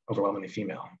are overwhelmingly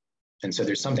female. And so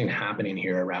there's something happening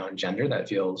here around gender that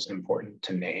feels important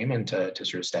to name and to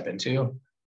sort of step into.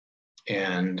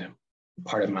 And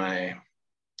part of my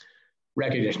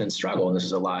recognition and struggle, and this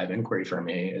is a live inquiry for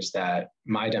me, is that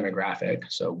my demographic,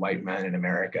 so white men in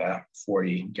America,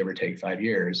 40, give or take 5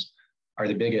 years, are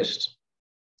the biggest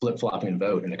flip-flopping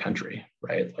vote in the country,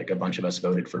 right? Like a bunch of us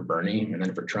voted for Bernie and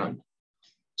then for Trump.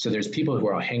 So there's people who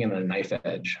are all hanging on a knife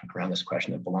edge around this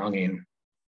question of belonging.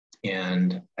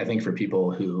 And I think for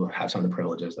people who have some of the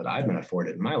privileges that I've been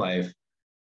afforded in my life,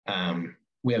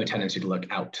 we have a tendency to look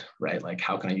out, right? Like,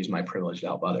 how can I use my privilege to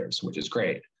help others, which is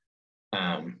great.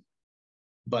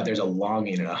 But there's a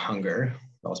longing and a hunger,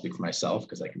 I'll speak for myself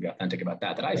because I can be authentic about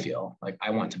that I feel like I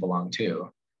want to belong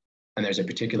too. And there's a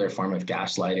particular form of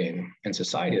gaslighting in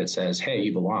society that says, hey,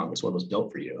 you belong, it's what was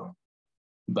built for you.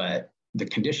 But the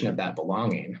condition of that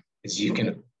belonging is you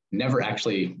can never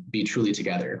actually be truly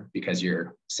together because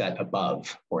you're set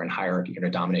above or in hierarchy in a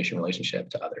domination relationship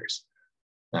to others.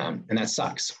 And that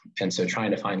sucks. And so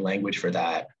trying to find language for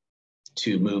that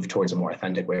to move towards a more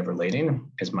authentic way of relating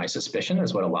is my suspicion,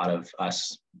 is what a lot of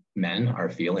us men are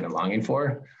feeling and longing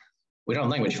for. We don't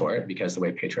have language for it because the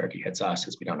way patriarchy hits us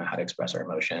is we don't know how to express our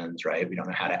emotions, right? We don't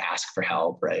know how to ask for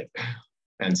help, right?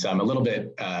 And so I'm a little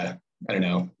bit, I don't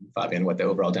know, Fabian, what the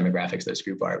overall demographics of this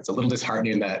group are. It's a little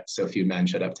disheartening that so few men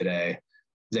showed up today,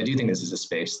 because I do think this is a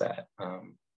space that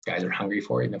guys are hungry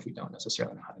for, even if we don't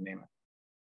necessarily know how to name it.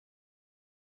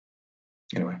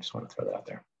 Anyway, I just want to throw that out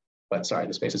there. But sorry,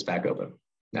 the space is back open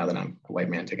now that I'm a white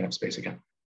man taking up space again.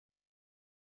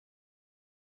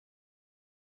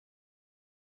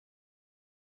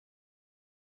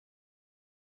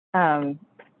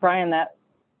 Brian, that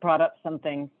brought up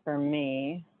something for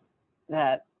me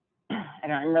that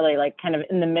I'm really like kind of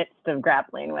in the midst of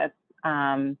grappling with.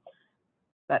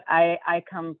 But I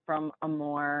come from a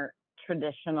more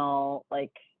traditional,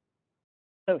 like,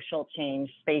 social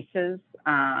change spaces.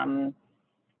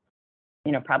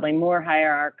 You know, probably more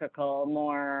hierarchical,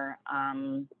 more, I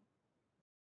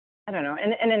don't know.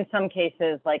 And in some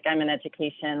cases, like, I'm in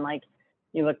education, like,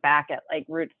 you look back at like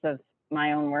roots of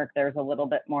my own work, there's a little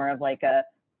bit more of like a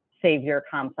savior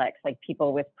complex, like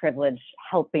people with privilege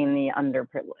helping the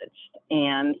underprivileged.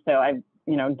 And so I've,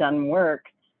 you know, done work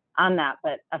on that.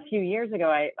 But a few years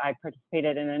ago, I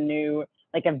participated in a new,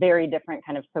 like a very different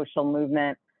kind of social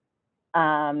movement,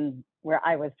 where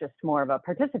I was just more of a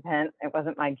participant. It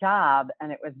wasn't my job.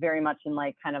 And it was very much in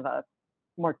like kind of a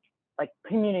more like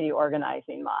community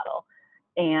organizing model.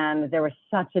 And there was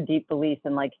such a deep belief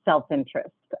in like self-interest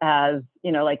as,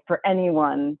 you know, like for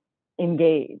anyone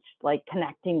engaged, like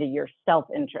connecting to your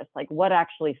self-interest, like what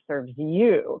actually serves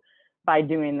you by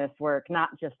doing this work, not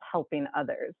just helping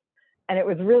others. And it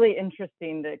was really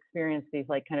interesting to experience these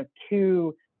like kind of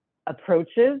two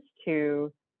approaches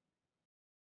to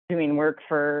doing work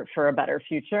for a better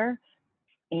future.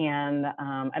 And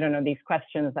I don't know, these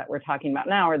questions that we're talking about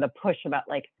now, or the push about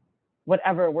like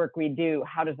whatever work we do,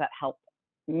 how does that help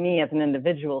me as an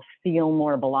individual feel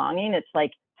more belonging? It's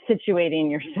like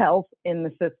situating yourself in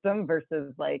the system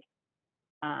versus like,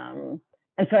 and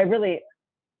so I really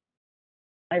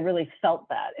felt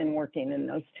that in working in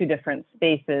those two different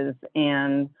spaces.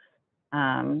 And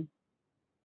I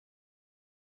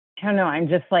don't know, I'm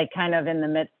just like kind of in the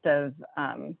midst of,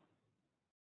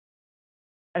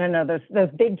 I don't know, those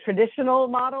big traditional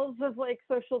models of like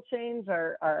social change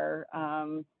are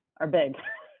big.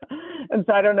 And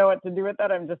so I don't know what to do with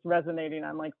that. I'm just resonating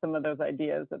on like some of those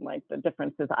ideas and like the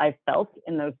differences I've felt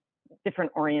in those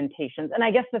different orientations. And I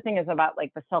guess the thing is about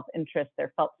like the self-interest,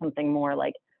 there felt something more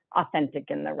like authentic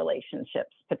in the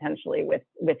relationships potentially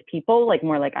with people, like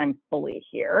more like I'm fully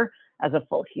here as a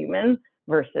full human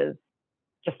versus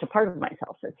just a part of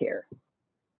myself is here.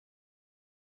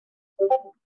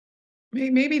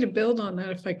 Maybe to build on that,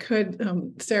 if I could,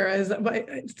 Sarah,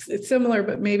 it's similar,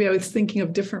 but maybe I was thinking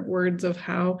of different words of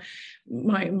how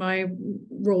my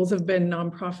roles have been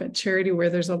nonprofit charity, where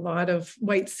there's a lot of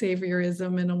white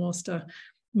saviorism and almost a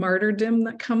martyrdom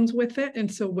that comes with it.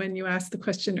 And so when you asked the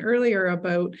question earlier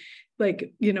about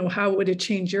like, you know, how would it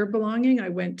change your belonging? I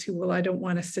went to, well, I don't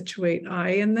want to situate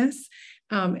I in this.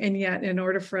 And yet in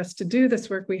order for us to do this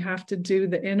work, we have to do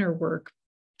the inner work.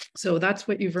 So that's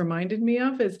what you've reminded me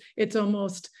of, is it's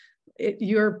almost,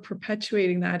 you're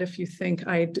perpetuating that if you think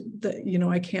I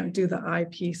can't do the I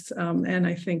piece. And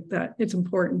I think that it's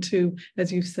important to,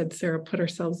 as you said, Sarah, put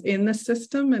ourselves in the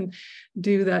system and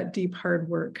do that deep, hard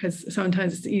work, because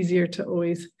sometimes it's easier to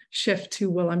always shift to,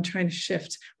 well, I'm trying to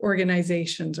shift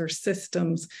organizations or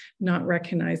systems, not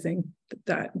recognizing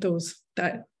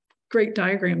that great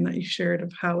diagram that you shared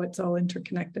of how it's all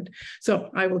interconnected. So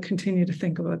I will continue to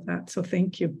think about that. So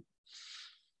thank you.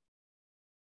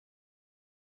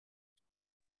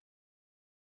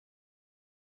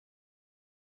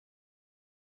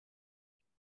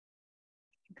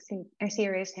 I see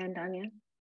a raised hand, Anya.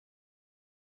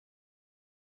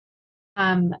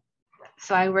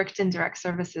 So I worked in direct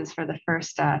services for the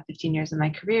first 15 years of my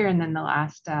career, and then the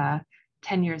last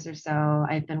 10 years or so,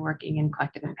 I've been working in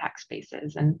collective impact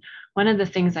spaces. And one of the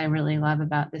things I really love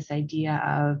about this idea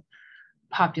of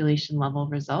population level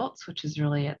results, which is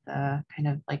really at the kind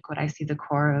of like what I see the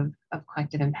core of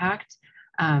collective impact,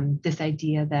 this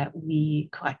idea that we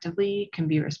collectively can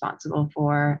be responsible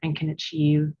for and can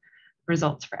achieve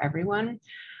results for everyone.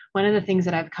 One of the things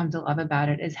that I've come to love about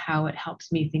it is how it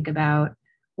helps me think about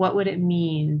what would it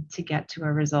mean to get to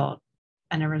a result,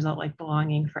 and a result like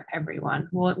belonging for everyone.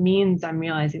 Well, it means, I'm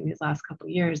realizing these last couple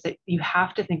of years, that you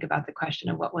have to think about the question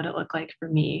of what would it look like for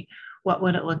me? What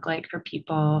would it look like for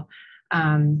people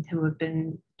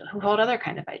who hold other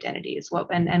kind of identities?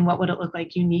 And what would it look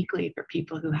like uniquely for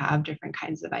people who have different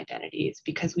kinds of identities?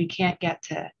 Because we can't get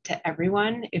to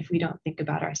everyone if we don't think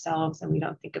about ourselves and we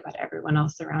don't think about everyone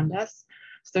else around us.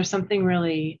 So there's something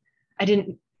really, I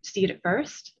didn't see it at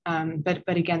first, but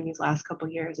again, these last couple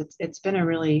of years, it's been a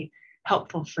really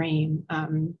helpful frame,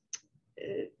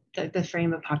 the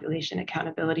frame of population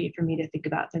accountability for me to think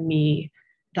about the me,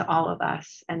 the all of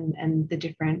us, and the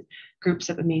different groups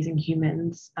of amazing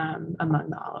humans among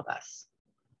the all of us.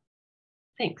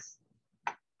 Thanks.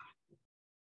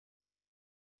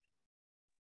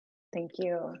 Thank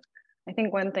you. I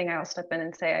think one thing I'll step in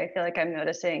and say, I feel like I'm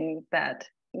noticing that,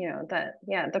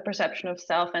 the perception of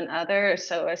self and other is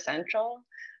so essential,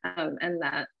 and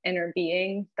that inner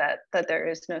being, that there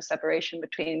is no separation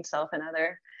between self and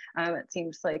other. It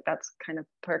seems like that's kind of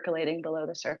percolating below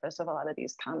the surface of a lot of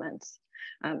these comments.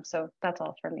 So that's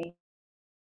all for me.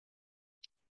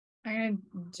 I'm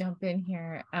gonna jump in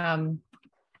here. I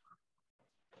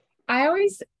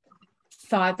always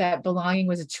thought that belonging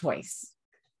was a choice,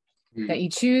 that you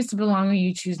choose to belong or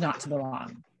you choose not to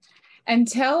belong.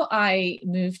 Until I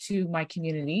moved to my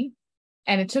community,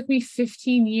 and it took me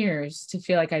 15 years to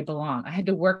feel like I belong. I had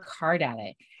to work hard at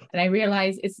it. And I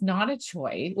realized it's not a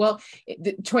choice. Well,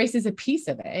 the choice is a piece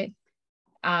of it,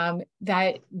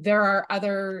 that there are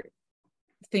other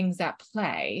things at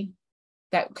play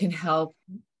that can help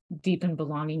deepen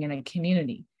belonging in a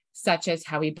community, such as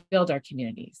how we build our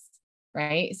communities,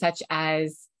 right? Such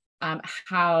as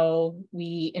how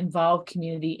we involve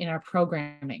community in our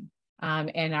programming,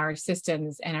 and our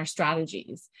systems and our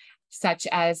strategies, such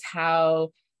as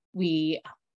how we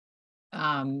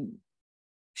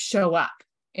show up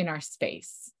in our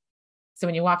space. So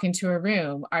when you walk into a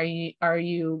room, are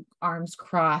you arms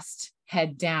crossed,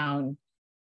 head down?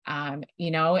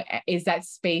 Is that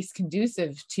space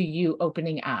conducive to you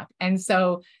opening up? And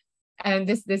so, and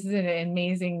this is an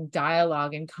amazing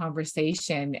dialogue and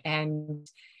conversation. And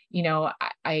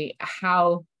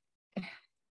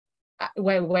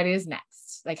what is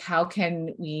next? Like, how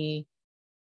can we,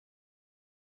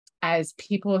 as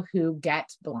people who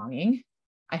get belonging,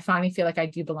 I finally feel like I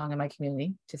do belong in my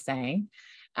community, just saying,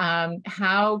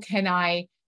 how can,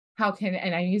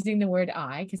 and I'm using the word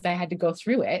I, because I had to go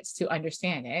through it to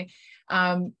understand it.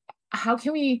 How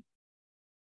can we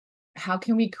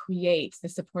create the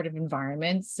supportive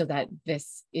environment so that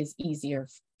this is easier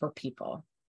for people?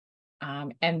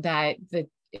 And that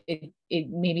it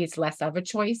maybe it's less of a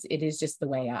choice, it is just the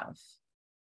way of.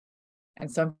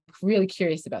 And so I'm really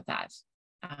curious about that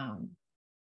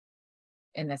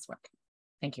in this work.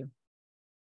 Thank you.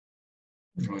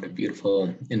 What a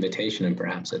beautiful invitation, and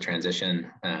perhaps a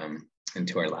transition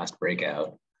into our last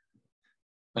breakout.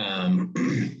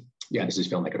 Yeah, this is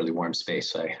feeling like a really warm space.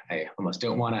 So I almost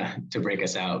don't want to break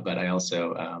us out, but I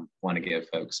also want to give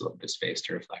folks a little bit of space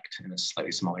to reflect in a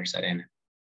slightly smaller setting.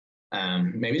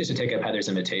 Maybe just to take up Heather's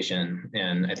invitation,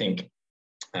 and I think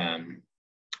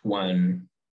one,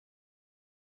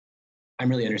 I'm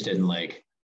really interested in like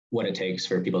what it takes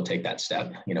for people to take that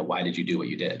step. Why did you do what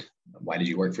you did? Why did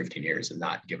you work 15 years and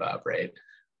not give up, right?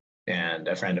 And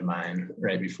a friend of mine,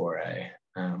 right before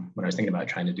when I was thinking about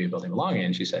trying to do building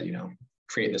belonging, she said,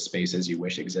 create the spaces you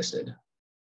wish existed.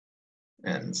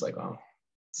 And it's like, well,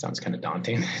 sounds kind of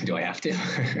daunting. Do I have to?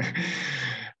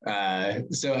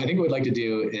 So I think what we'd like to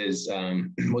do is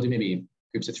we'll do maybe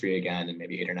groups of 3 again, and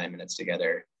maybe 8 or 9 minutes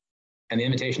together. And the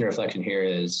invitation to reflection here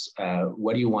is,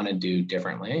 what do you want to do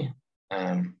differently,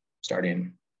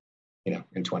 starting,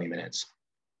 in 20 minutes.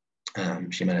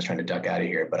 Ximena's trying to duck out of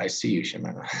here, but I see you,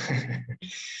 Ximena.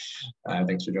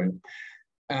 Thanks for joining.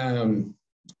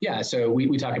 Yeah, so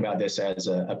we talk about this as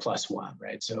a +1,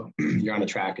 right? So you're on a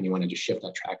track and you want to just shift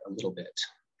that track a little bit.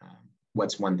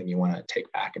 What's one thing you want to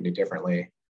take back and do differently?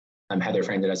 Heather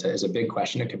framed it as a big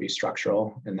question. It could be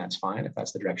structural, and that's fine if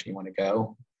that's the direction you want to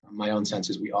go. My own sense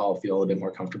is we all feel a little bit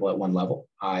more comfortable at one level,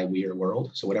 I, we, or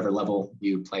world. So whatever level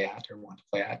you play at or want to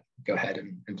play at, go ahead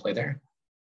and play there.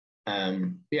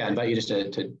 Yeah, I invite you just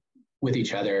to, with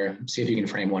each other, see if you can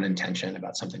frame one intention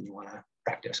about something you want to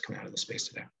practice coming out of the space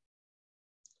today.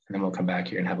 And then we'll come back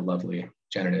here and have a lovely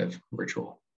generative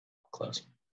virtual close.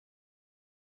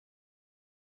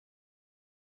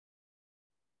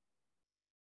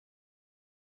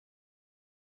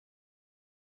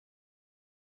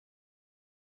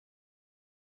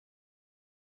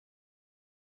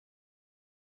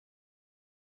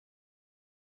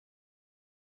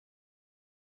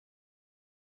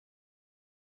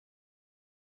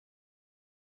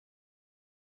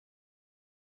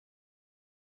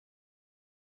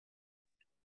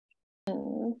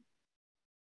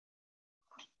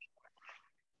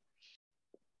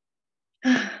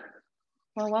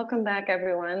 Well, welcome back,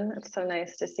 everyone. It's so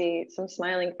nice to see some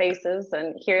smiling faces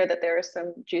and hear that there are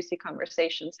some juicy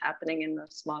conversations happening in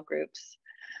those small groups.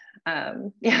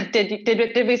 Yeah,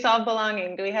 did we solve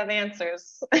belonging? Do we have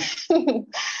answers? That's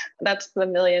the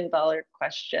million-dollar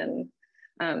question.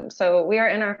 So we are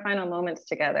in our final moments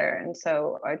together, and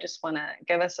so I just want to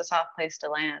give us a soft place to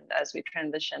land as we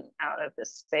transition out of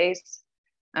this space.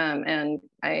 And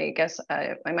I guess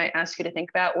I might ask you to think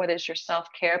about, what is your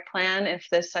self-care plan if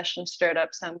this session stirred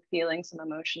up some feelings, some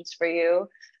emotions for you?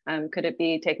 Could it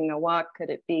be taking a walk? Could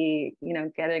it be,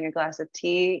 getting a glass of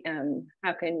tea?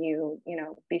 How can you,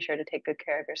 be sure to take good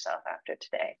care of yourself after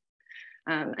today?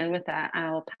 And with that,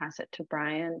 I'll pass it to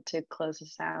Brian to close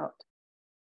us out.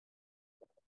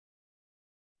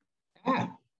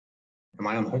 Am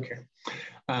I on the hook here?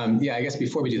 Yeah, I guess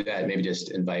before we do that, maybe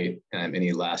just invite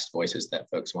any last voices that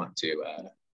folks want to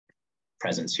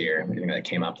presence here. Anything that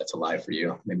came up that's alive for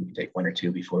you. Maybe we can take one or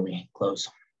two before we close.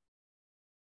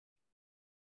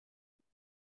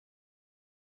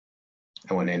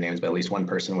 I won't name names, but at least one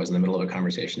person was in the middle of a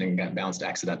conversation and got bounced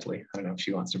accidentally. I don't know if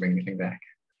she wants to bring anything back.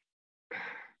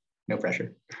 No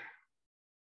pressure.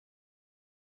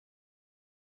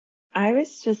 I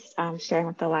was just sharing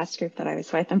with the last group that I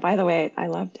was with. And by the way, I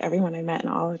loved everyone I met in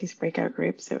all of these breakout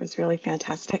groups. It was really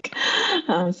fantastic.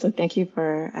 So thank you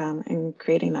for in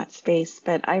creating that space.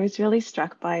 But I was really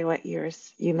struck by what you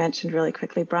mentioned really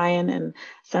quickly, Brian, and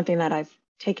something that I've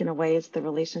taken away is the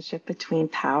relationship between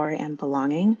power and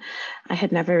belonging. I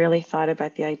had never really thought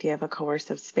about the idea of a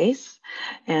coercive space.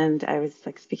 And I was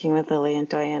like speaking with Lily and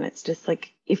Diane, it's just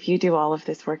like, if you do all of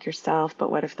this work yourself,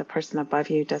 but what if the person above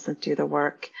you doesn't do the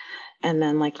work? And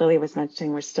then like Lily was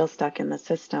mentioning, we're still stuck in the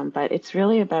system, but it's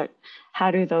really about how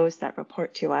do those that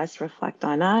report to us reflect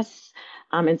on us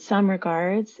in some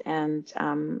regards. And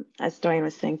as Diane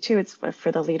was saying too, it's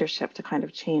for the leadership to kind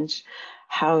of change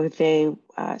how they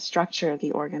structure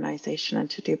the organization and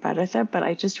to do better with it. But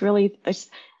I just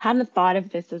hadn't thought of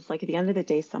this as like, at the end of the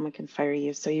day, someone can fire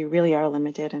you. So you really are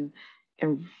limited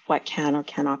in what can or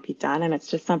cannot be done. And it's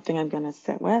just something I'm going to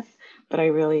sit with. But I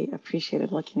really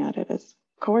appreciated looking at it as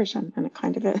coercion, and it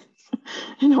kind of is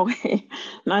in a way,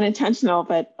 not intentional,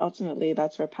 but ultimately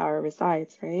that's where power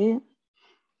resides, right?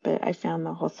 But I found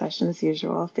the whole session as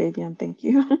usual. Fabian, thank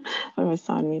you. The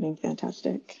Wasan meeting,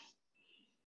 fantastic.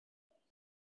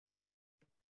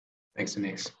 Thanks,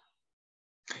 Denise.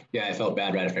 Yeah, I felt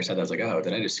bad right after I said that. I was like, oh,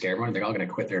 did I just scare everyone? They're all going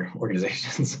to quit their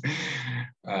organizations.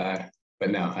 But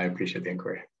no, I appreciate the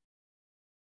inquiry.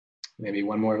 Maybe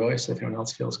one more voice if anyone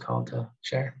else feels called to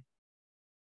share.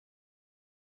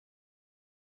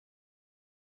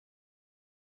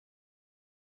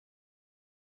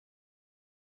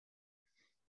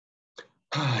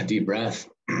 Deep breath,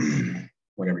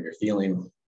 whatever you're feeling.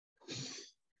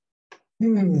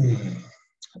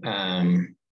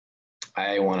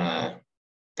 I want to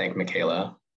thank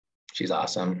Michaela. She's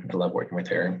awesome. I love working with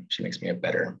her. She makes me a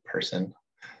better person.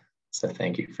 So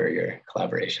thank you for your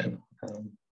collaboration.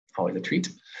 Always a treat.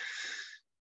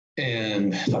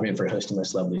 And Fabian for hosting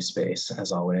this lovely space,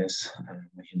 as always.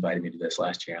 When he invited me to this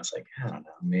last year, I was like, I don't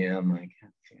know, man. Like,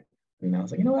 and I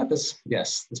was like, you know what? This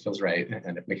feels right.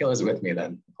 And if Michaela's with me,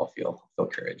 then I'll feel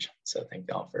courage. So thank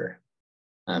y'all for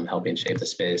helping shape the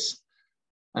space.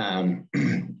 We'll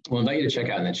invite you to check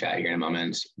out in the chat here in a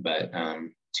moment, but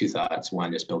two thoughts.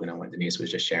 One, just building on what Denise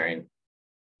was just sharing.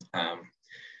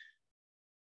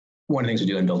 One of the things we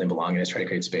do in building belonging is try to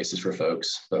create spaces for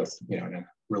folks, both in a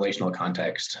relational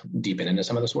context, deepen into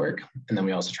some of this work. And then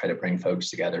we also try to bring folks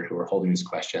together who are holding these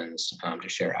questions to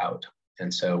share out.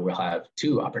 And so we'll have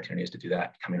two opportunities to do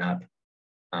that coming up.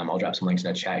 I'll drop some links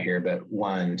in the chat here, but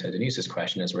one to Denise's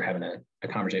question is we're having a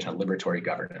conversation on liberatory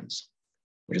governance,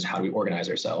 which is how do we organize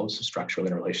ourselves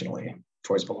structurally and relationally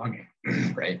towards belonging,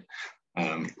 right?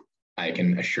 I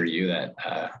can assure you that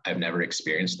I've never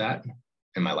experienced that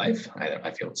in my life.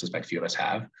 I suspect few of us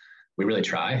have. We really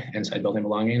try inside building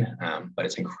belonging, but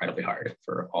it's incredibly hard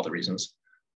for all the reasons.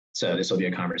 So this will be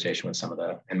a conversation with some of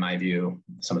the, in my view,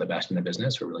 some of the best in the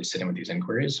business who are really sitting with these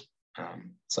inquiries.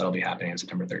 So that'll be happening on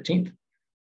September 13th.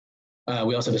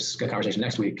 We also have a conversation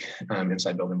next week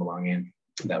inside building belonging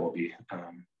that will be,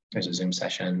 there's a Zoom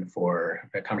session for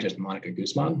a conversation with Monica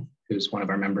Guzman, who's one of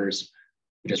our members,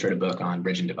 who just wrote a book on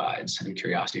bridging divides and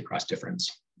curiosity across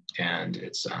difference. And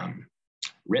it's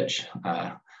rich.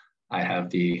 I have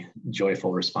the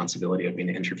joyful responsibility of being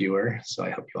the interviewer, so I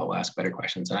hope you all will ask better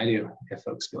questions than I do if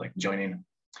folks feel like joining.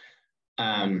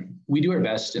 We do our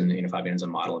best, and Fabian is a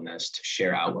model in this, to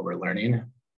share out what we're learning.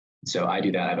 So I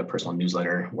do that. I have a personal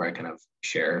newsletter where I kind of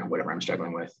share whatever I'm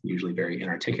struggling with, usually very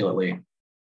inarticulately.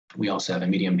 We also have a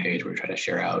Medium page where we try to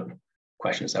share out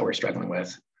questions that we're struggling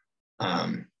with.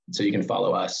 So you can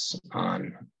follow us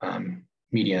on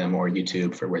Medium or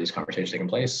YouTube for where these conversations are taking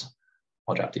place.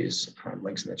 I'll drop these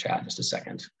links in the chat in just a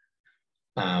second.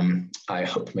 I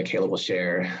hope Michaela will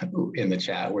share in the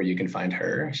chat where you can find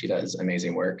her. She does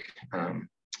amazing work.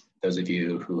 Those of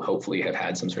you who hopefully have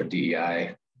had some sort of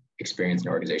DEI experience in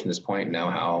your organization at this point know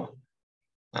how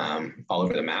all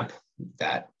over the map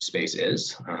that space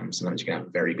is. Sometimes you can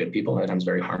have very good people, sometimes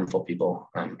very harmful people.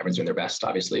 Everyone's doing their best,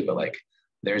 obviously, but like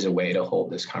there's a way to hold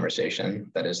this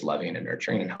conversation that is loving and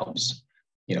nurturing and helps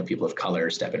people of color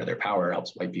step into their power,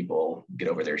 helps white people get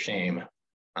over their shame.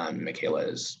 Michaela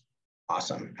is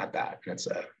awesome at that, and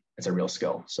it's a real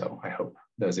skill. So I hope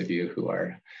those of you who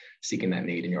are seeking that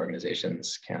need in your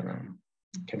organizations can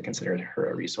consider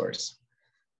her a resource.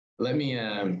 Let me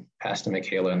pass to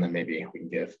Michaela, and then maybe we can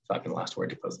give Fabian the last word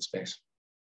to close the space.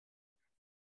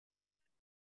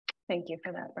 Thank you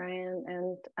for that, Brian.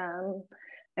 And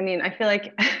I mean, I feel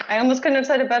like I almost couldn't have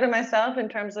said it better myself in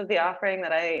terms of the offering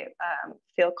that I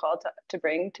feel called to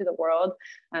bring to the world.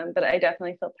 But I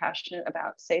definitely feel passionate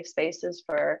about safe spaces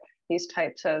for these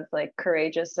types of like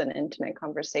courageous and intimate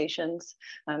conversations.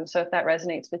 So if that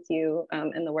resonates with you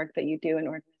in the work that you do in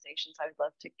organizations, I would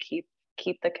love to keep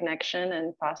the connection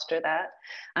and foster that.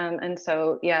 And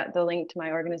so, yeah, the link to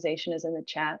my organization is in the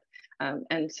chat.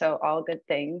 And so all good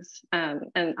things.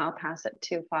 And I'll pass it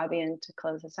to Fabian to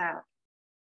close us out.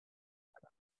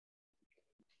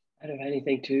 I don't have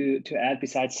anything to add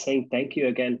besides saying thank you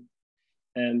again.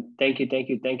 Thank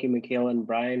you, Michaela and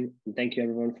Brian. And thank you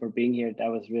everyone for being here.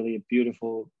 That was really a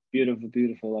beautiful, beautiful,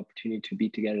 beautiful opportunity to be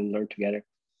together and learn together.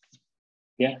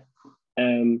 Yeah.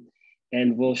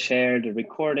 And we'll share the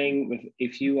recording.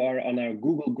 If you are on our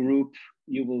Google group,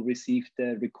 you will receive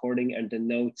the recording and the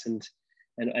notes and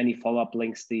any follow-up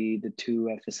links the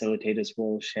two facilitators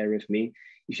will share with me.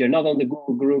 If you're not on the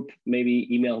Google group, maybe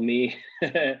email me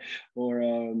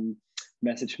or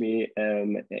message me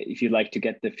if you'd like to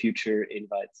get the future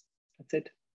invites. That's it.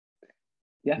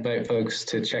 Yeah. Invite folks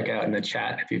to check out in the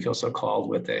chat if you feel so called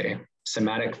with a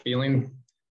somatic feeling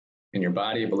in your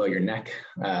body, below your neck.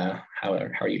 How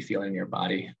are you feeling in your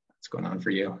body? What's going on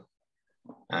for you?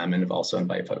 And also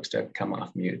invite folks to come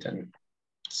off mute and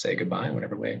say goodbye in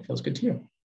whatever way feels good to you.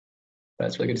 But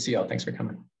it's really good to see y'all. Thanks for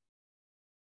coming.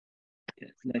 Yeah,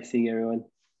 nice seeing everyone.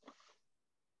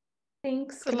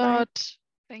 Thanks a lot.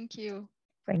 Thank you.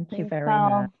 Thank you Thanks very all.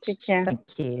 much. Take care. Thank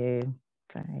you.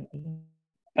 Bye.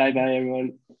 Bye,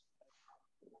 everyone.